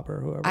Bob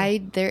or whoever?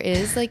 There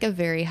is like a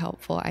very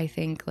helpful, I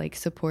think, like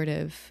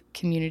supportive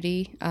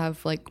community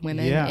of like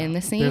women in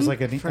the scene. There's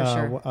like a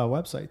sure. a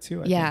website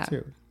too, I Yeah.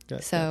 think, too. Yeah.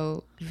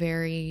 So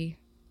very,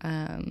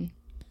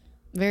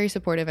 very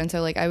supportive. And so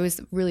like I was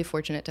really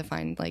fortunate to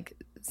find like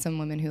some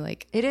women who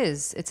like It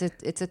is.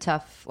 It's a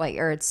tough, like,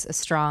 or it's a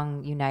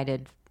strong,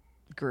 united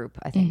group,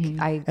 I think.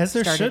 I As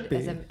there started should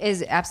be.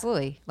 Is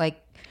absolutely. Like,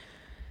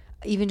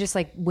 even just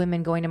like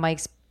women going to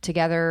mics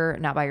together,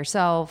 not by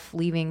yourself,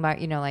 leaving by,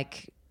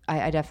 like,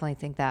 I definitely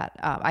think that.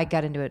 I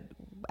got into it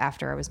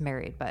after I was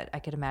married, but I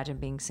could imagine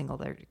being single.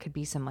 There could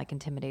be some like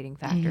intimidating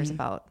factors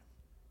about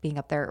being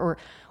up there,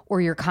 or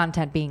your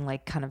content being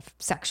like kind of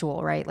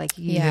sexual, right? Like,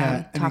 you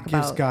Yeah, and talk it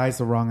gives about guys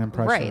the wrong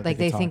impression. right, that like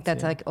they they can think talk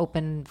that's to you. like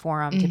open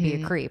forum to be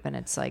a creep, and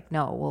it's like,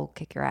 no, we'll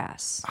kick your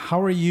ass.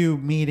 How are you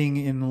meeting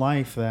in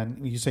life then?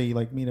 You say you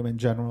like meet them in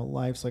general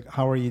lives. Like,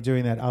 how are you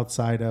doing that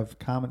outside of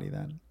comedy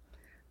then?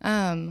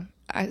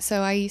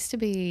 So I used to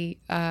be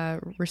a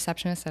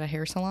receptionist at a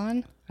hair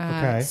salon.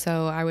 Okay.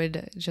 So I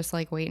would just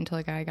like wait until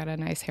a guy got a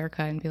nice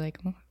haircut and be like,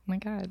 oh my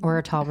God. Or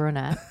a tall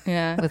brunette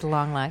yeah. with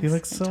long legs. He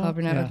looks so. Tall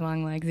brunette with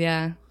long legs.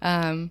 Yeah.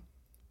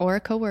 Or a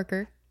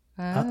coworker.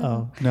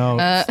 No,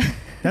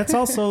 that's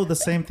also the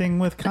same thing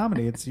with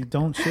comedy. It's you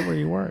don't shit where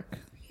you work,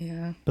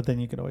 Yeah. but then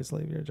you could always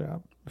leave your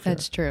job. Sure.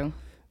 That's true.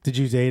 Did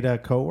you date a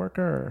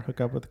coworker or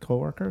hook up with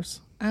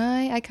coworkers?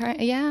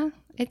 Yeah,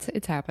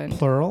 it's happened.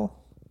 Plural?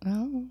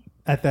 Oh.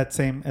 At the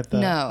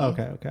No.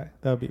 Okay,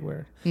 that would be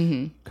weird.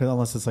 Because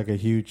unless it's like a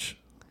huge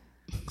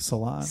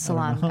salon. I don't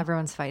salon. know.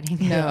 Everyone's fighting.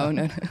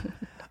 No.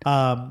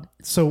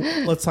 So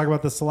let's talk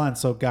about the salon.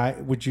 So, guy,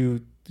 would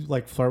you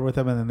like flirt with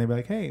them and then they'd be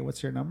like, "Hey,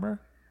 what's your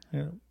number?"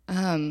 You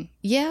know?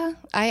 Yeah,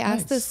 I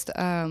asked Nice.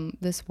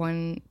 this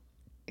one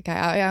guy.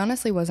 I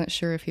honestly wasn't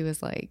sure if he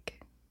was like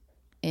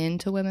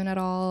into women at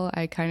all.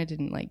 I kind of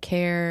didn't like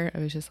care. I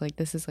was just like,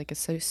 this is like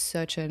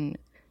such an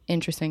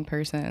interesting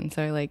person.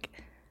 So I like.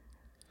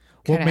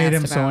 What kinda made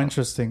him asked so about-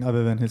 interesting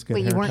other than his good Wait,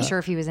 you weren't haircut? sure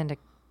if he was into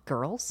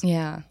girls?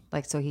 Yeah,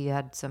 Like, so he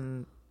had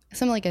some.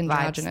 some like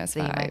androgynous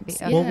that you might be-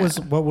 vibes.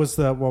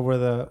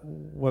 Okay.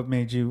 What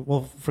made you?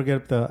 Well,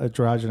 forget the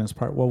androgynous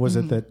part. What was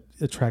it that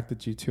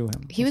attracted you to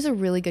him? He was a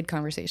really good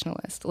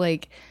conversationalist.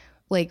 Like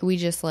we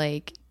just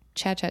like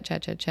chat,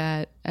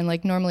 and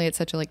like normally it's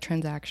such a like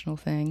transactional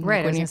thing. Right.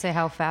 Like, I was going to say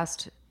how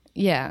fast.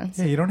 yeah,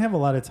 Yeah, you don't have a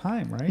lot of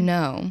time, right?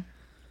 no.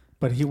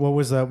 But what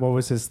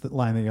was his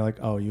line that you're like,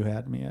 oh, you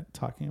had me at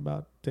talking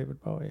about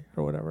David Bowie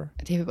or whatever?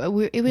 David, it What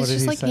was did just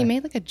he like say? he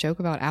made like a joke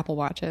about Apple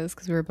Watches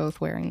because we were both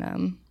wearing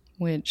them,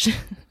 which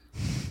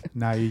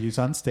Now you use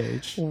on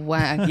stage.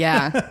 wow,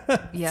 yeah,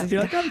 Yeah.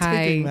 You're like, I'm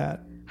taking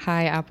that.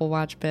 high Apple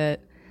Watch bit.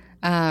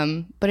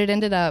 But it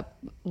ended up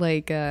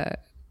like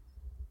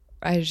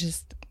I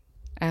just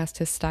asked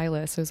his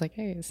stylist. I was like,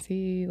 hey, is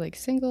he like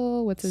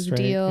single? What's his Straight,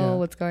 deal? yeah.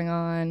 What's going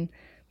on?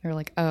 They were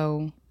like,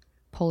 oh,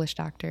 Polish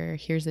doctor.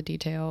 Here's the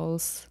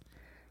details.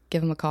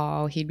 Give him a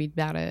call. He'd be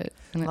about it.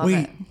 And Love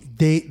Wait,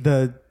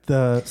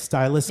 the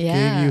stylist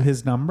Yeah. gave you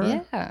his number?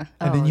 yeah.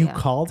 And then Oh, you yeah.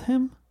 called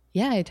him?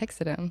 Yeah, I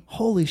texted him.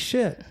 Holy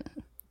shit.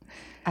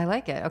 I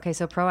like it. Okay,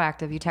 so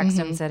proactive. You text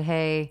him and said,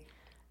 hey,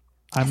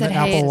 I'm said, the "Hey,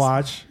 Apple it's-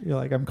 Watch. You're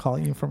like, I'm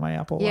calling you from my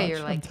Apple Yeah, Watch. you're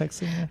I'm like-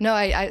 texting you. No,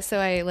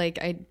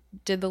 I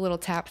did the little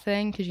tap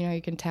thing because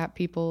you can tap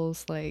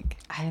people's like.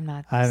 I am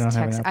not. I don't have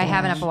an text- Apple I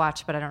have an Watch. Apple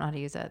Watch, but I don't know how to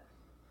use it.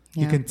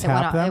 You Yeah. can It went,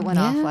 tap off, them? it went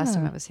off last Yeah.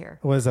 time it was here.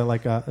 What is that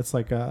like? It's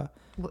like a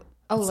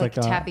Oh, It's like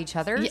like a- tap each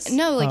other's? Yeah,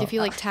 no, like if you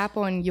like tap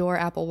on your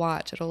Apple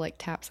Watch, it'll like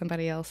tap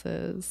somebody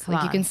else's. Come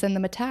like you on. can send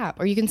them a tap,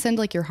 or you can send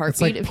like your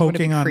heartbeat. like if you want to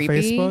be poking on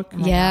creepy. Facebook? Oh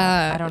my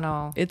Yeah, God, I don't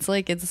know. It's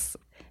like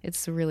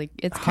it's really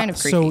kind of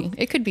So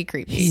creepy. It could be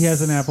creepy. He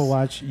has an Apple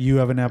Watch. You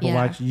have an Apple Yeah.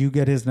 Watch. You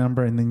get his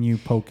number and then you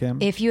poke him.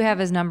 If you have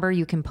his number,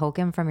 you can poke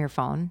him from your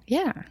phone.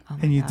 Yeah. Oh my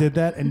and you God. did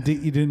that, and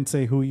you didn't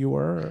say who you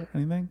were or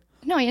anything.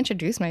 No, I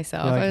introduced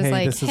myself. You're like, I was "Hey,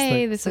 like, this is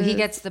 "Hey, the-" this So is." he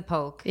gets the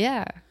poke.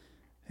 Yeah.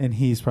 And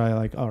he's probably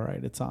like, "All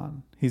right, it's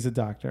on." He's a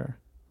doctor.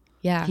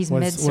 Yeah. He's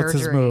What's mid his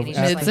surgery. move? He's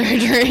just mid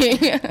like,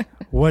 surgery.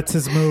 What's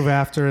his move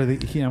after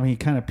the? He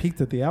kind of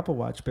peaked at the Apple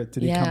Watch bit.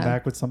 Did he come Yeah.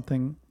 back with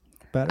something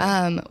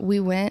better? We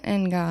went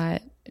and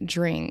got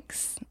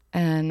drinks,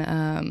 and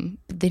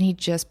then he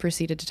just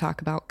proceeded to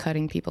talk about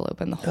cutting people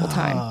open the whole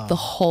time. The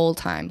whole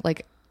time.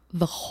 Like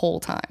the whole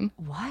time.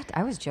 what?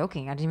 I was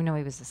joking. I didn't even know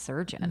he was a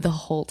surgeon. The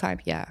whole time.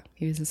 Yeah.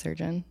 He was a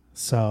surgeon.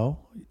 So,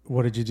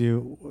 what did you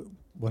do?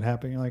 What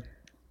happened? You're like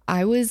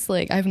I was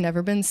like, I've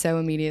never been so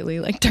immediately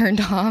like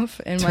turned off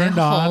in turned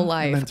my on whole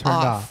life. and then turned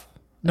off.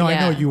 No, I Yeah.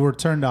 know you were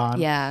turned on.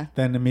 Yeah.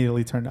 Then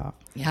immediately turned off.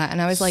 Yeah,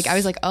 and I was like,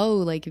 oh,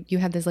 like you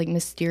had this like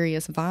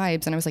mysterious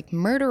vibes, and I was like,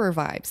 murderer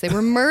vibes. They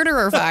were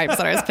murderer vibes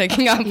that I was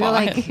picking up You're on.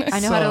 like, I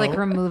know how to like So-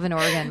 remove an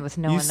organ with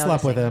no You one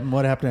slept noticing. with him.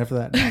 What happened after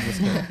that? No, I'm just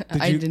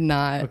kidding. I did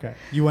not. Okay.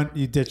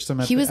 You ditched him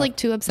at He the- was like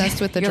too obsessed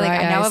with the You're dry like,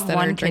 I now ice have that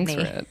one our drinks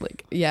kidney. were in.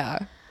 Like, yeah,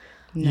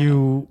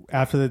 You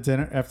after the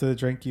dinner, after the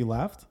drink, you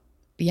left.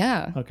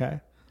 yeah.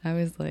 Okay. I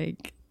was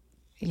like,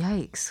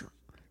 Yikes.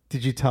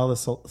 Did you tell the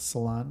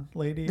salon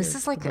lady? This or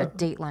is like a about-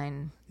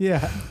 Dateline.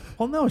 Yeah.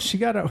 Well, no,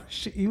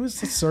 he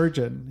was a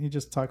surgeon. He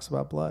just talks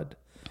about blood.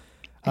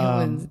 it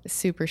was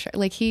super shy.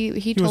 Like he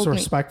He was told me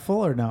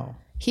respectful or no?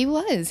 he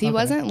was. He Okay.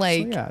 wasn't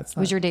like. So, yeah, it's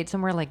not, Was your date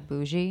somewhere like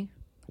bougie?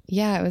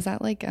 Yeah, it was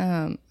at like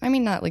I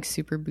mean not like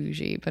super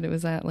bougie, but it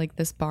was at like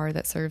this bar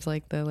that serves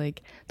like the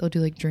like they'll do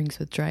like drinks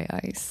with dry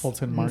ice.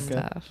 Fulton and Market?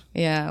 stuff.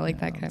 Yeah, like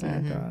that kind Oh,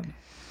 of. God.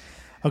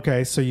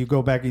 Okay, so you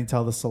go back and you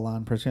tell the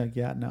salon person, like,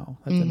 yeah, no,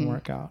 that didn't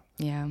work out.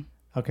 Yeah.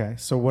 Okay,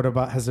 so what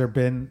about, has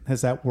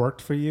that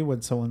worked for you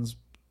when someone's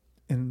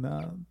in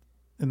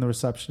the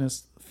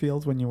receptionist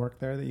field when you work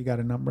there, that you got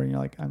a number and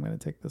you're like, I'm going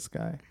to take this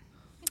guy?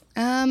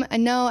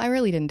 No, I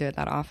really didn't do it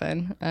that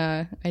often.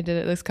 I did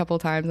it this couple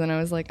times, and I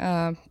was like,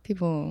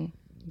 people.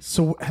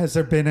 So has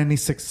there been any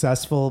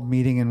successful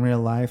meeting in real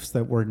life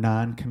that were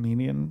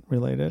non-comedian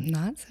related?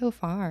 Not so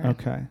far.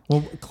 Okay.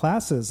 Well,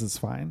 classes is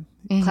fine,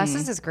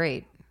 Classes is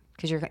great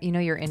because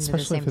you're into especially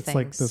the same if it's things.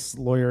 like this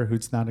lawyer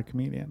who's not a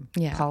comedian.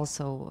 Yeah. Paul's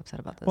so upset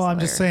about this. Well, I'm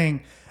just lawyer.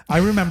 saying, I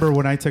remember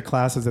when I took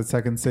classes at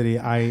Second City,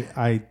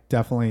 I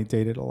definitely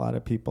dated a lot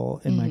of people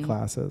in my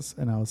classes,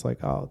 and I was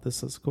like, oh,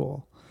 this is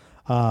cool.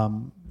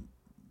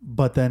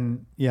 But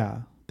then,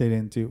 yeah,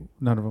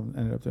 none of them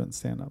ended up doing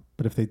stand-up.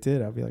 But if they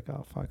did, I'd be like,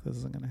 oh, fuck, this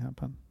isn't going to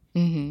happen.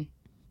 Mm-hmm.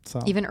 So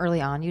Even early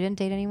on, you didn't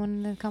date anyone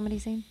in the comedy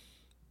scene?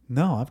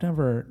 no,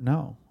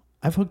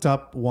 I've hooked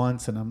up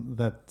once, and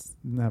that's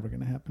never going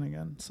to happen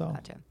again. So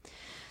Gotcha.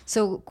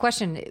 So,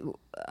 question: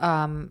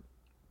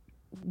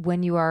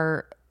 when you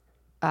are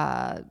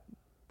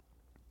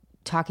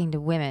talking to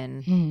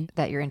women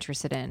that you're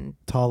interested in,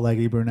 tall,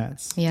 leggy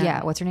brunettes.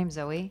 yeah, what's her name?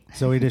 Zoe.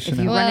 Zoe If you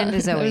Deschanel. run into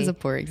That Zoe, was a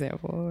poor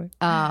example.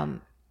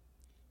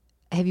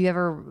 have you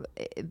ever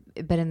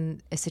been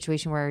in a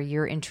situation where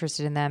you're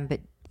interested in them,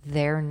 but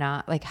they're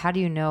not? Like, how do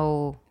you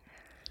know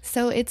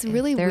So it's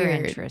really they're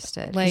weird.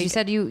 interested? 'Cause Like you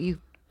said you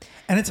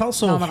And it's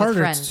also Tell them with harder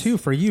friends. too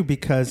for you,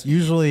 because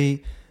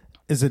usually,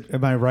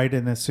 am I right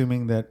in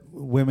assuming that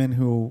women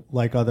who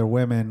like other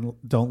women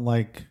don't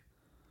like,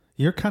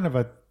 you're kind of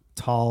a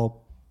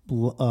tall,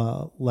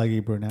 leggy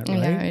brunette, right?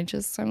 Yeah,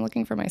 I'm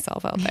looking for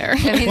myself out there.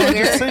 I mean, I'm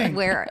just saying,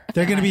 where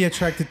they're going to be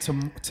attracted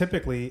to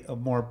typically a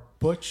more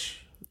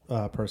butch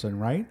person,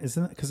 right?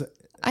 Isn't it? Because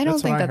I don't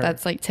think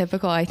that's like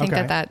typical. I think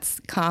Okay. that that's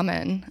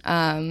common.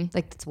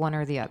 like it's one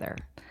or the other.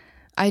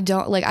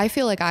 I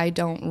feel like I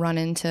don't run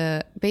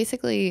into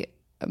basically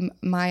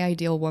my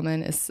ideal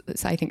woman is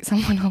I think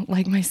someone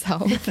like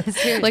myself.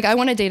 Like I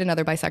want to date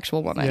another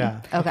bisexual woman.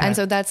 Yeah. Okay. And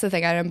so that's the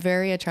thing. I'm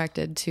very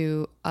attracted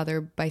to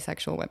other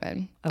bisexual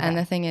women. Okay. And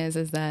the thing is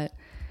that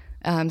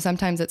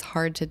sometimes it's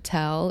hard to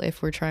tell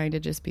if we're trying to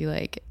just be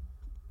like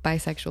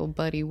bisexual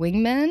buddy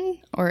wingmen,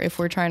 or if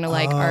we're trying to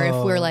like, or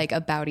if we're like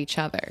about each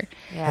other.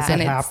 Yeah. Has that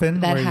And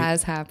happened? That where you-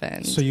 has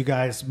happened. So you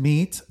guys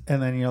meet, and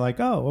then you're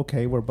like, oh,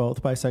 okay, we're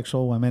both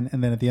bisexual women.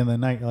 And then at the end of the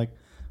night, you're like,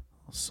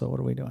 so what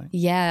are we doing?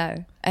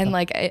 Yeah. And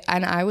like,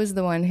 and I was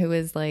the one who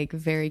was like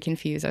very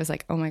confused. I was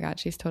like, oh my God,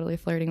 she's totally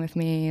flirting with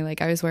me.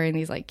 Like I was wearing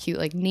these like cute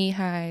like knee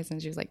highs,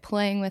 and she was like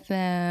playing with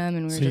them, and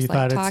we were So you just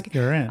like thought talking.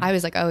 you're in. I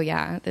was like, oh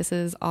yeah, this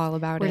is all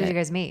about Where it. did you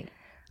guys meet?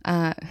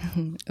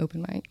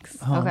 Open mics.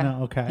 Oh, Okay.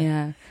 no, okay.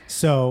 Yeah.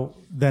 So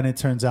then it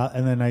turns out,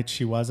 and the night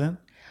she wasn't.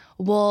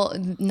 Well,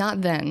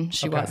 not then.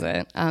 She Okay.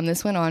 wasn't.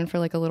 This went on for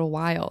like a little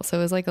while. So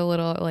it was like a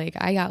little, like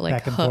I got like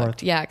Back and hooked.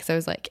 forth. Yeah. Cause I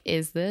was like,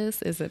 is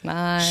it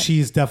not?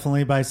 She's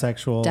definitely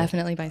bisexual.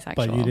 Definitely bisexual.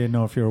 But you didn't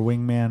know if you were a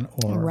wingman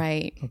or.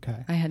 Right. Okay.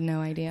 I had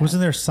no idea.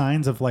 Wasn't there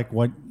signs of like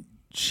what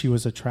she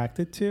was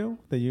attracted to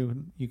that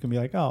you can be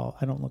like, oh,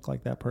 I don't look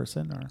like that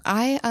person? Or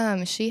I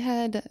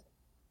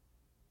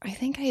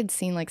think I had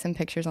seen like some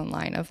pictures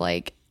online of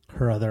like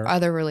her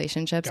other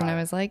relationships, and Got I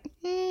it. was like,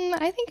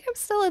 I think I'm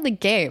still in the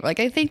game. Like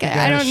I think You got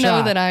I a don't know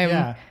shot. that I'm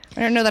Yeah.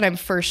 I don't know that I'm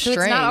first So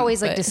string. it's not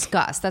always like but-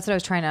 discussed. That's what I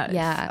was trying to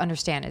Yeah.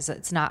 understand. Is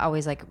it's not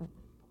always like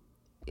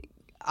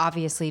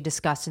obviously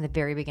discussed in the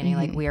very beginning.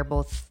 Like we are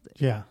both.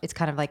 Yeah. It's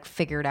kind of like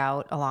figured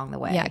out along the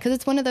way. Yeah, because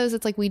it's one of those.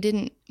 It's like we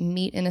didn't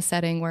meet in a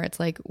setting where it's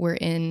like we're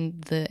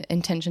in the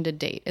intention to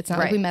date. It's not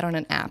like Right. we met on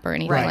an app or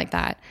anything Right. like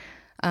that.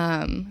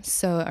 And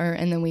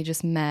then we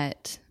just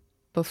met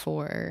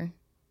before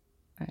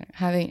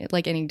having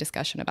like any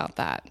discussion about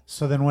that.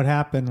 So then what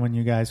happened when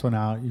you guys went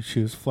out?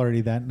 She was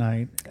flirty that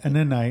night and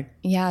the night.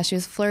 Yeah, she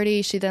was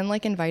flirty. She then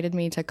like invited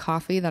me to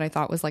coffee that I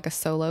thought was like a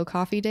solo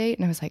coffee date,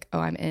 and I was like, oh,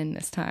 I'm in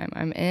this time.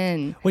 I'm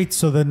in. Wait,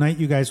 so the night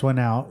you guys went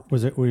out,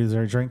 was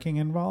there drinking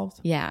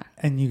involved? Yeah.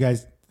 And you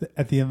guys,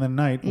 at the end of the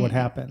night, what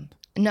happened?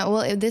 No,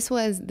 well, this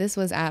was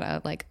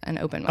at an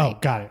open mic. Oh,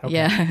 got it. Okay.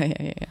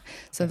 Yeah.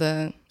 So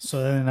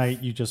So the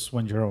night you just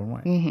went your own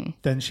way.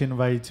 Then she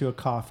invited you to a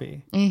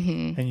coffee,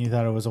 and you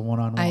thought it was a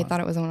one-on-one. I thought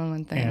it was a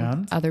one-on-one thing.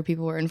 And? Other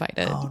people were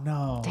invited. Oh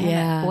no. Damn it.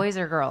 Yeah. Boys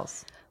or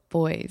girls?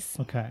 Boys.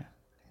 Okay.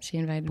 She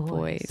invited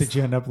boys. Did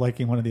you end up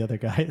liking one of the other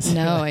guys?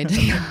 No, I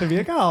did not. They'd be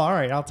like, oh, all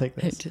right, I'll take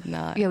I this. did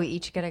not. Yeah, we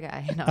each get a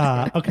guy.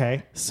 No.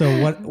 Okay.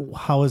 So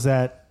how is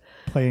that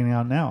playing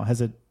out now? Has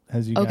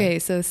you Okay,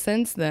 so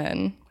since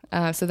then,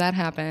 so that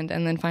happened,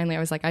 and then finally I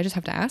was like, I just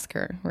have to ask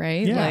her,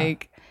 right? Yeah.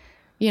 Like,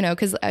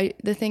 because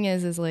the thing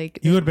is like,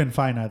 You would have been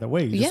fine either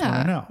way. You just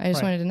want to know. I just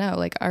Right. wanted to know,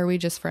 like, are we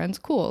just friends?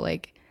 Cool,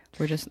 like,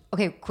 we're just,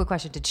 Okay, quick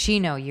question. Did she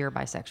know you're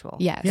bisexual?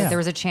 Yes. Yeah. There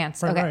was a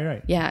chance. Right, Okay.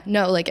 right. yeah,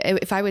 no, like,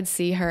 if I would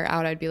see her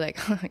out, I'd be like,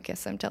 I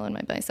guess I'm telling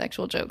my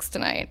bisexual jokes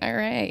tonight. All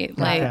right,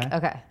 like, Okay.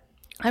 Okay.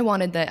 I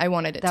wanted it That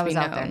to was be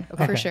out known there.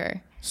 for Okay.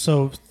 sure.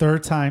 So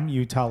third time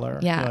you tell her,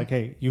 Yeah. you're like,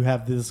 hey, you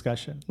have the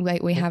discussion.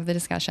 We have the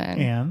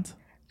discussion,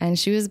 And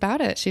she was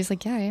about it. She's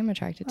like, yeah, I am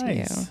attracted to you.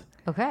 nice.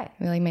 Okay.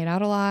 We like made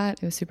out a lot.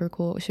 It was super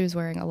cool. She was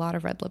wearing a lot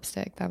of red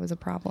lipstick. That was a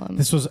problem.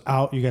 This was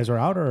out. You guys were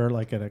out or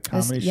like at a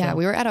comedy show? Yeah,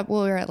 we were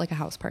at like a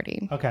house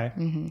party. Okay.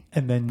 And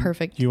then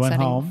Perfect you went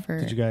setting home. for-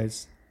 Did you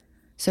guys?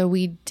 So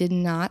we did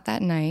not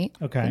that night.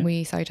 Okay.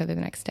 We saw each other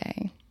the next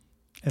day.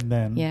 And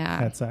then Yeah.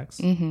 had sex.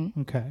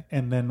 Mm-hmm. Okay.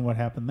 And then what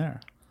happened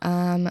there?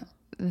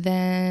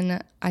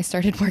 Then I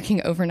started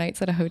working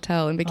overnights at a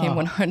hotel and became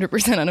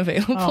 100%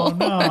 unavailable. Oh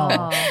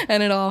no!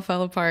 And it all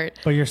fell apart.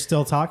 But you're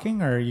still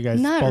talking, or you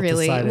guys Not both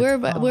really. decided?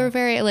 We're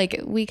very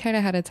like, we kind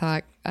of had a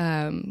talk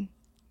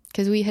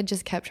because we had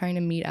just kept trying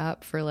to meet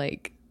up for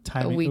like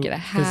Time- a week and a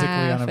half. physically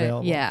and-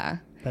 unavailable. yeah.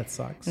 That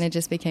sucks. And it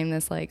just became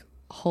this like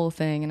whole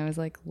thing. And I was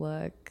like,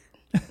 look,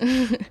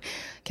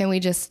 can we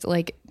just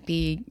like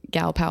be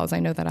gal pals? I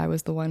know that I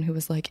was the one who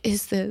was like,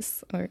 is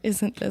this or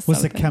isn't this Was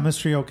something? the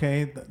chemistry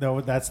okay?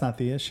 Though that's not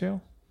the issue.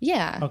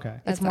 Yeah. Okay.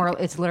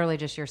 It's literally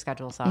just your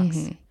schedule sucks.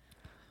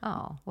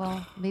 Oh,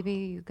 well, maybe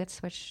you could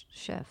switch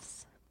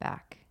shifts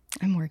back.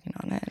 I'm working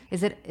on it.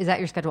 Is that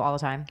your schedule all the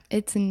time?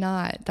 It's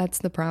not. That's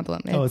the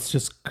problem. It's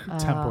just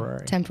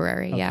temporary.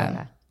 Temporary.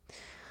 Yeah.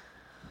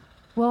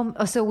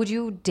 Well, so would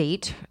you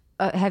date?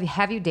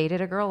 Have you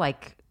dated a girl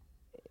like?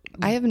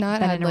 I have not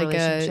Been had in a like a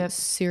relationship?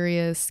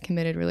 serious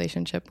committed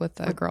relationship with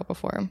a girl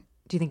before.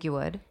 Do you think you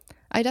would?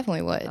 I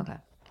definitely would. Okay.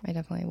 I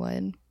definitely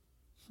would.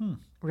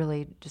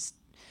 Really, just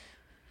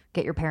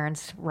get your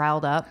parents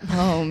riled up.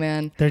 Oh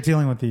man. They're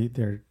dealing with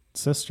their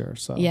sister,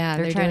 so Yeah.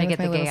 They're trying to dealing with get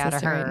my the gay little out of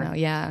sister her. right now.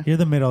 Yeah. You're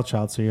the middle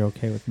child, so you're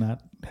okay with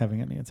not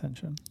having any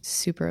attention.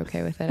 Super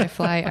okay with it. I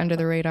fly under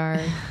the radar.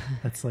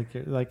 That's like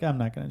you're like, I'm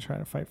not going to try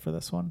to fight for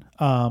this one.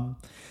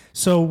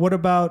 So what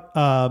about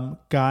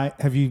guy?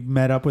 Have you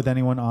met up with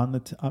anyone on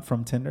the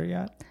from Tinder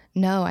yet?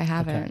 No, I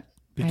haven't.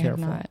 Be I have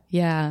careful. not.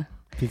 Yeah.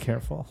 Be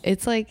careful.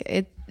 It's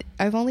like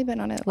I've only been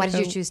on it. Why like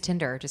did you choose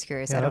Tinder? Just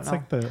curious. Yeah, I don't that's know.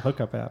 like the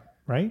hookup app,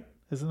 right?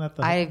 Isn't that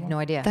the? I hookup have one? no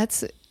idea.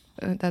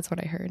 That's what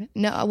I heard.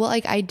 No, well,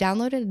 like I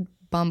downloaded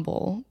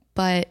Bumble,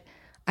 but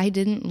I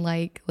didn't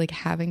like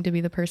having to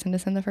be the person to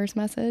send the first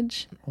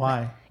message.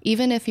 Why?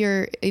 Even if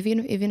you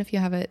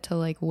have it to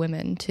like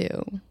women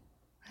too.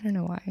 I don't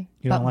know why.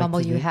 You but don't like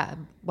Bumble, to you be- have.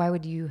 Why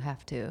would you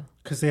have to?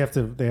 Because they have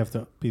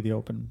to be the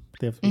open.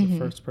 They have to be the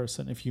first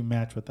person if you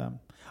match with them.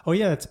 Oh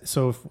yeah, that's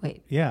so.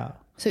 Wait. Yeah,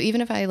 So even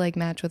if I like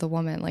match with a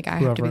woman, like I have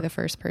to be Whoever. the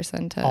first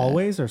person to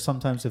always, or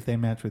sometimes if they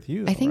match with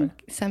you. I think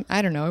right?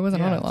 I don't know. I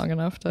wasn't on Yeah. it long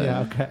enough to. Yeah,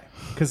 okay.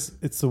 Because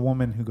it's the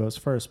woman who goes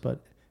first,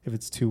 but if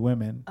it's two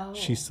women,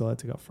 she still had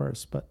to go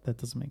first. But that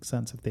doesn't make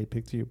sense if they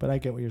picked you. But I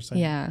get what you're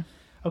saying. Yeah.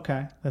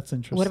 Okay, that's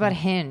interesting. What about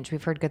Hinge?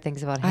 We've heard good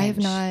things about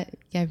Hinge.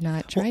 I've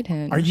not tried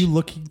Hinge. Are you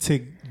looking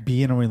to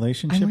be in a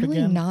relationship I'm really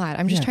again? not.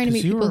 I'm just trying to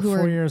 'cause meet you people were who 4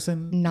 are years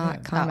in, not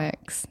yeah.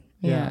 comics.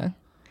 Yeah. Yeah.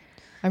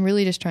 I'm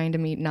really just trying to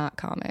meet not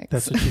comics.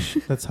 That's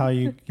what that's how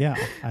you. Yeah,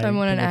 I'm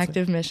on an think that's-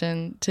 active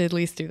mission to at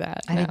least do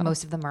that. I think now.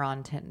 most of them are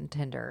on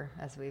Tinder,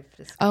 as we've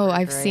discovered. Oh,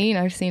 I've right? seen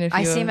a few.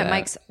 I see him of at that.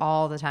 Mike's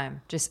all the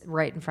time, just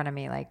right in front of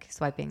me, like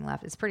swiping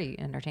left. It's pretty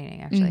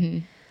entertaining,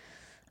 actually.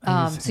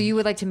 Mm-hmm. So you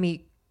would like to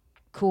meet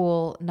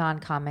cool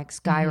non-comics,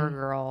 guy or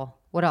girl.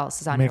 What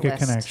else is on Make your a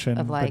list connection,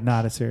 of like, but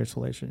not a serious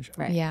relationship.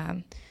 right? Yeah.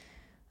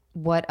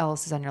 What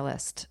else is on your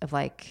list of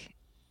like,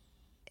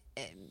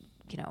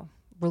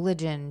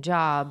 religion,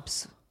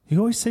 jobs? You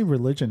always say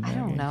religion. I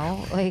don't Maggie.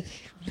 know. Like,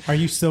 Are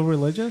you still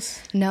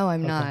religious? No,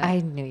 I'm not. I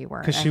knew you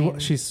weren't. Because I mean,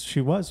 she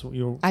was.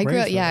 You were I grew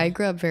up. raised Yeah, I religious.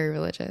 grew up very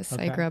religious.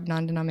 Okay. I grew up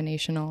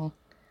non-denominational,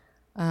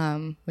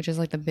 which is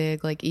like the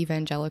big like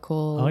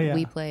evangelical. Oh, yeah.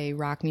 We play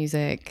rock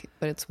music,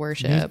 but it's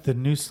worship. The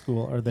new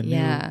school or the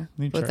Yeah,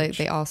 new but church.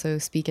 they also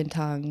speak in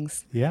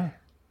tongues. Yeah.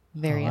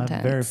 Very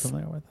intense. I'm very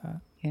familiar with that.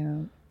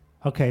 Yeah.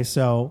 Okay,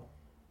 so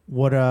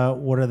what are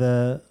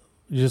the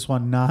you just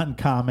want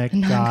non-comic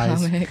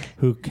guys Non-comic.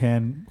 who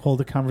can hold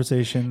a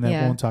conversation that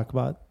Yeah. won't talk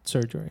about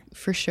surgery.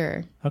 For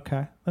sure.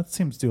 Okay, that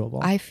seems doable.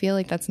 I feel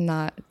like that's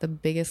not the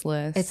biggest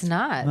list. it's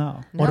not. No.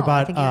 No, What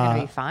about, I think you're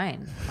gonna be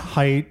fine.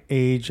 height,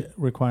 age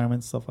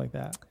requirements, stuff like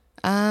that.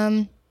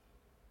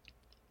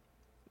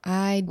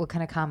 What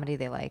kind of comedy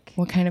they like?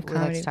 What kind of We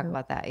like comedy? to talk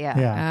about that. Yeah.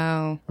 Yeah.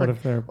 Oh. What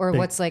if they're Or big-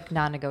 what's like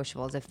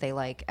non-negotiables? If they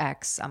like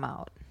X, I'm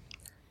out.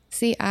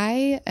 See,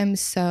 I am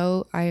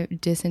so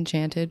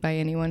disenchanted by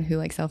anyone who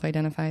like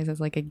self-identifies as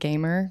like a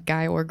gamer,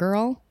 guy or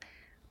girl.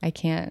 I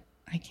can't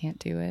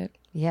do it.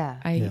 Yeah.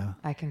 Yeah.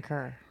 I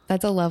concur.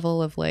 That's a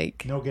level of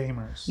like no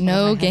gamers?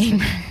 no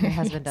gamer. My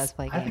husband does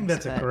play games. I think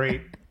that's but-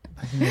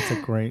 I think that's a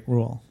great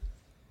rule.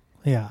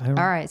 Yeah. All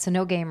right. So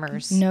no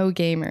gamers. No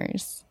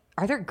gamers.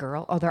 Are there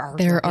girl? Oh, there are.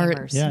 There girl are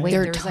gamers. Yeah. Wait,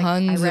 there are there's, like,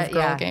 tons I read- of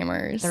girl yeah.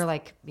 gamers. They're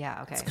like,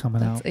 yeah, okay.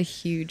 coming That's out. a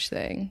huge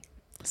thing.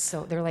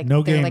 So they're like,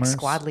 No they're like gamers.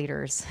 squad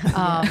leaders.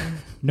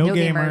 No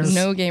gamers.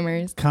 No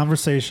gamers.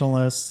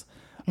 Conversationalists.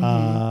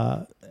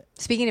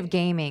 Speaking of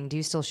gaming, do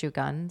you still shoot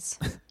guns?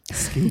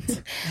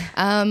 Skeet.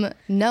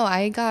 No,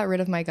 I got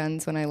rid of my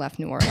guns when I left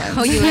New Orleans.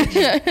 Oh,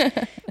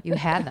 you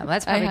had them.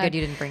 That's probably had- good.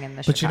 You didn't bring in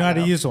the. But you know how to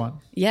Chicago. use one.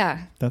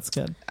 Yeah, That's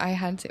good. I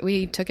had to.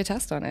 We took a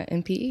test on it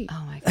in PE.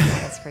 Oh my god,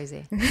 that's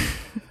crazy.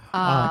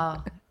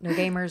 No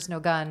gamers, no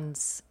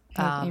guns,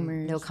 No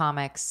gamers. no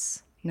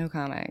comics, No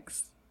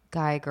comics.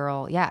 guy,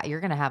 girl. Yeah, you're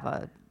gonna have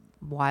a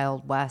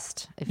wild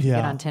west if you get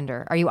Yeah. on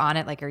Tinder. Are you on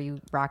it? Like, are you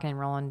rocking and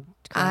rolling?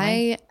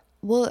 currently?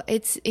 Well,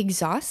 it's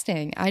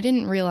exhausting. I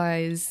didn't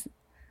realize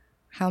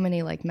how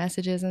many like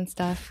messages and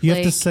stuff. You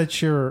like, have to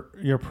set your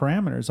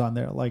parameters on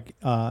there, like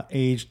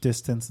age,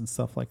 distance, and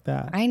stuff like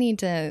that. I need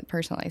to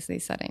personalize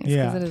these settings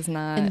Yeah. because it is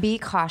not. And be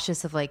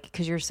cautious of like,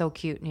 because you're so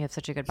cute and you have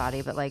such a good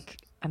body, but like,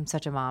 I'm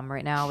such a mom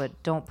right now,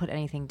 but don't put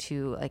anything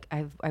too like.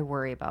 I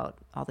worry about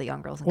all the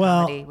young girls in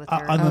Well, comedy with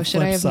their. on the Oh,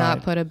 should I flip have side-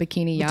 not put a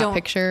bikini yacht don't-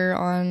 picture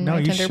on No, my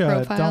you Tinder should.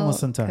 profile? Don't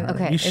listen to her.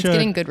 Okay. You It's should. It's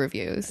getting good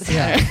reviews.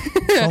 Yeah.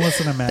 Don't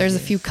listen to Maggie. There's a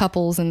few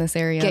couples in this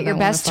area. Get your that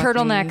wanna best fuck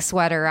me. turtleneck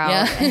sweater out.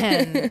 Yeah.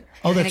 And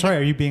Oh, that's right.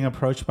 Are you being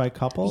approached by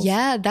couples?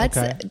 Yeah, that's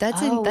Okay.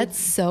 that's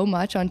so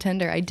much on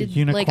Tinder. I did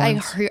like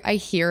unicorns? I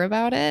hear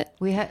about it.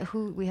 we had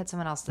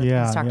someone else that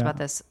Yeah, has talked yeah. about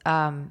this.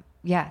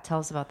 Yeah, tell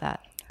us about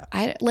that.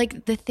 I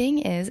like the thing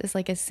is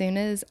like as soon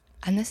as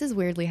and this has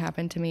weirdly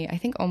happened to me, I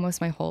think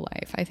almost my whole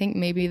life. I think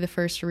maybe the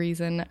first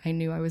reason I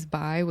knew I was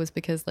bi was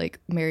because like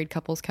married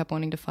couples kept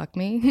wanting to fuck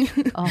me.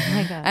 Oh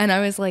my god. And I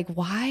was like,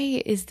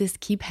 why is this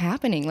keep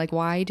happening? Like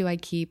why do I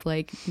keep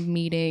like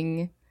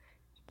meeting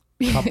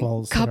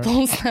Couples.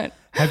 that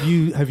Have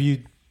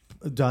you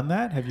done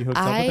that? Have you hooked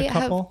up with a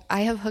couple?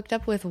 I have hooked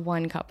up with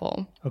one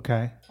couple.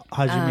 Okay.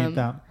 How'd you meet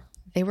them?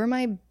 They were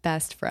my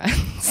best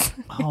friends.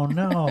 Oh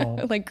no.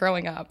 like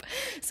growing up.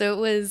 So it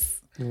was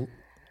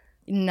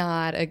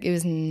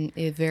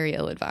very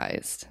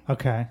ill-advised.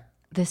 Okay.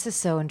 This is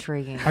so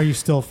intriguing. Are you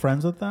still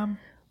friends with them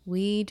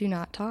We do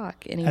not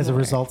talk anymore. as a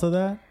result of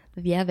that?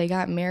 Yeah, they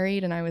got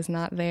married and I was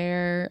not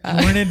there.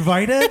 You weren't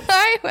invited?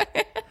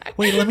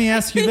 Wait, let me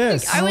ask you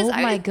this. I was-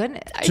 oh my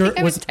goodness. I think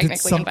I was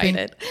technically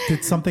invited.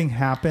 Did something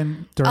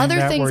happen during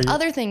that?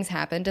 Other things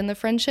happened in the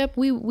friendship.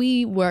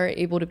 We were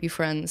able to be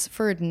friends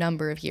for a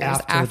number of years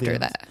after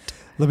that.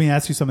 Let me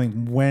ask you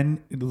something.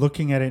 When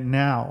looking at it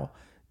now,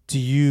 do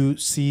you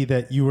see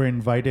that you were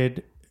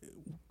invited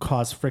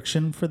cause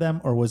friction for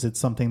them, or was it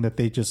something that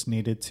they just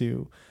needed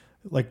to,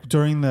 like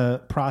during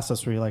the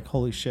process where you're like,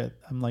 holy shit,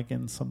 I'm like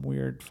in some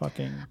weird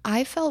fucking.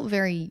 I felt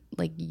very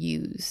like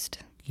used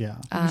Yeah.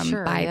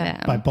 Sure, by yeah.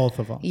 them. By both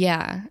of them.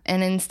 Yeah.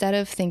 And instead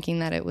of thinking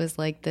that it was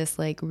like this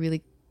like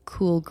really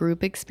cool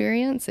group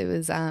experience, it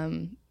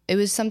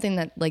was something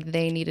that like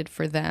they needed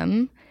for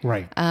them.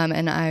 Right.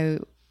 And I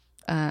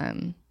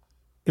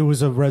It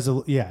was a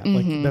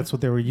like that's what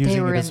they were using.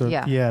 They were it as in,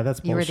 a, yeah, that's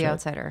bullshit. You were the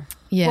outsider.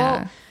 Yeah.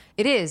 Well,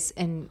 it is,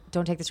 and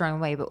don't take this the wrong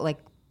way, but like,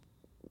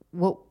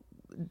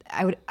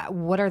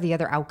 what are the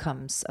other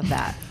outcomes of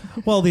that?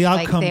 Well, the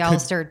Like outcome they all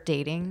could, start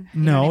dating.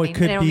 You No, know what I it mean?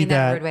 could And I don't be mean that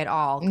in a that- weird way at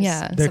all. 'cause Yeah.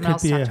 there someone could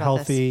else be talked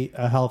about this.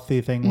 a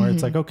healthy thing where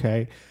it's like,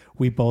 okay,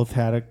 we both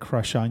had a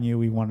crush on you.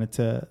 We wanted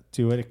to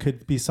do it. It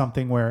could be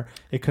something where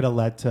it could have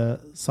led to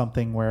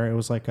something where it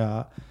was like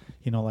a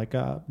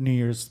New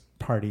Year's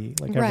party,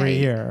 like every Right.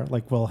 year,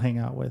 like we'll hang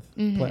out with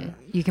Blair.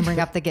 You can bring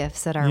up the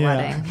gifts at our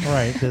wedding.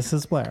 Right. This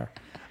is Blair.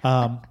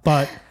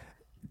 But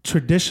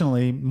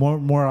traditionally,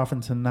 more often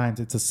than not,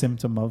 it's a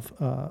symptom of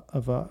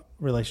a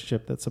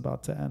relationship that's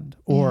about to end,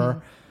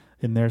 or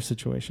in their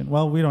situation.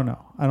 Well, we don't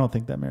know. I don't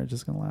think that marriage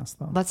is going to last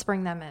though. Let's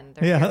bring them in.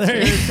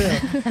 There you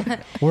go.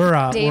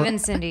 We're Dave and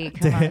Cindy.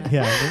 Come on.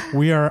 Yeah,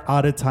 we are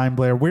out of time,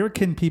 Blair. Where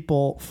can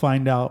people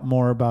find out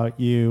more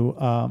about you,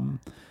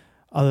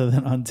 other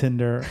than on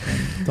Tinder?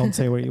 And don't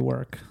say where you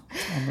work.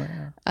 On the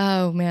air.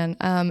 Oh man.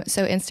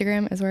 So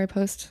Instagram is where I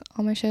post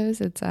all my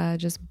shows. It's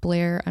just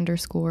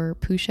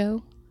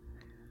Blair_Pourciau.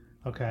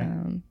 Okay.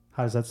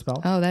 How does that spell?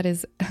 Oh, that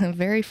is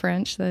very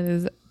French. That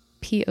is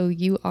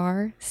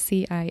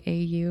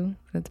Pourciau.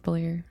 That's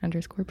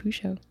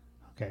Blair_Pourciau.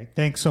 Okay.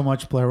 Thanks so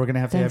much, Blair. We're going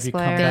to have Thanks, you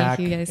Blair. come Thank back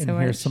you guys so and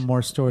hear much. some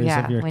more stories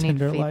Yeah, of your we need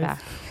Tinder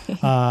feedback.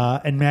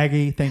 life. And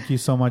Maggie, thank you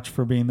so much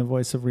for being the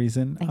voice of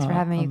reason. Thanks for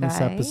having me, on you this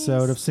guys.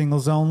 episode of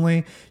Singles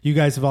Only. You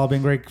guys have all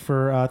been great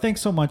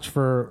thanks so much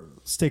for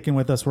sticking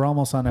with us. We're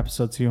almost on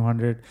episode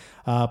 200.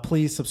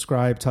 Please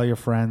subscribe, tell your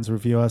friends,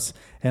 review us,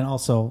 and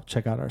also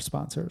check out our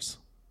sponsors.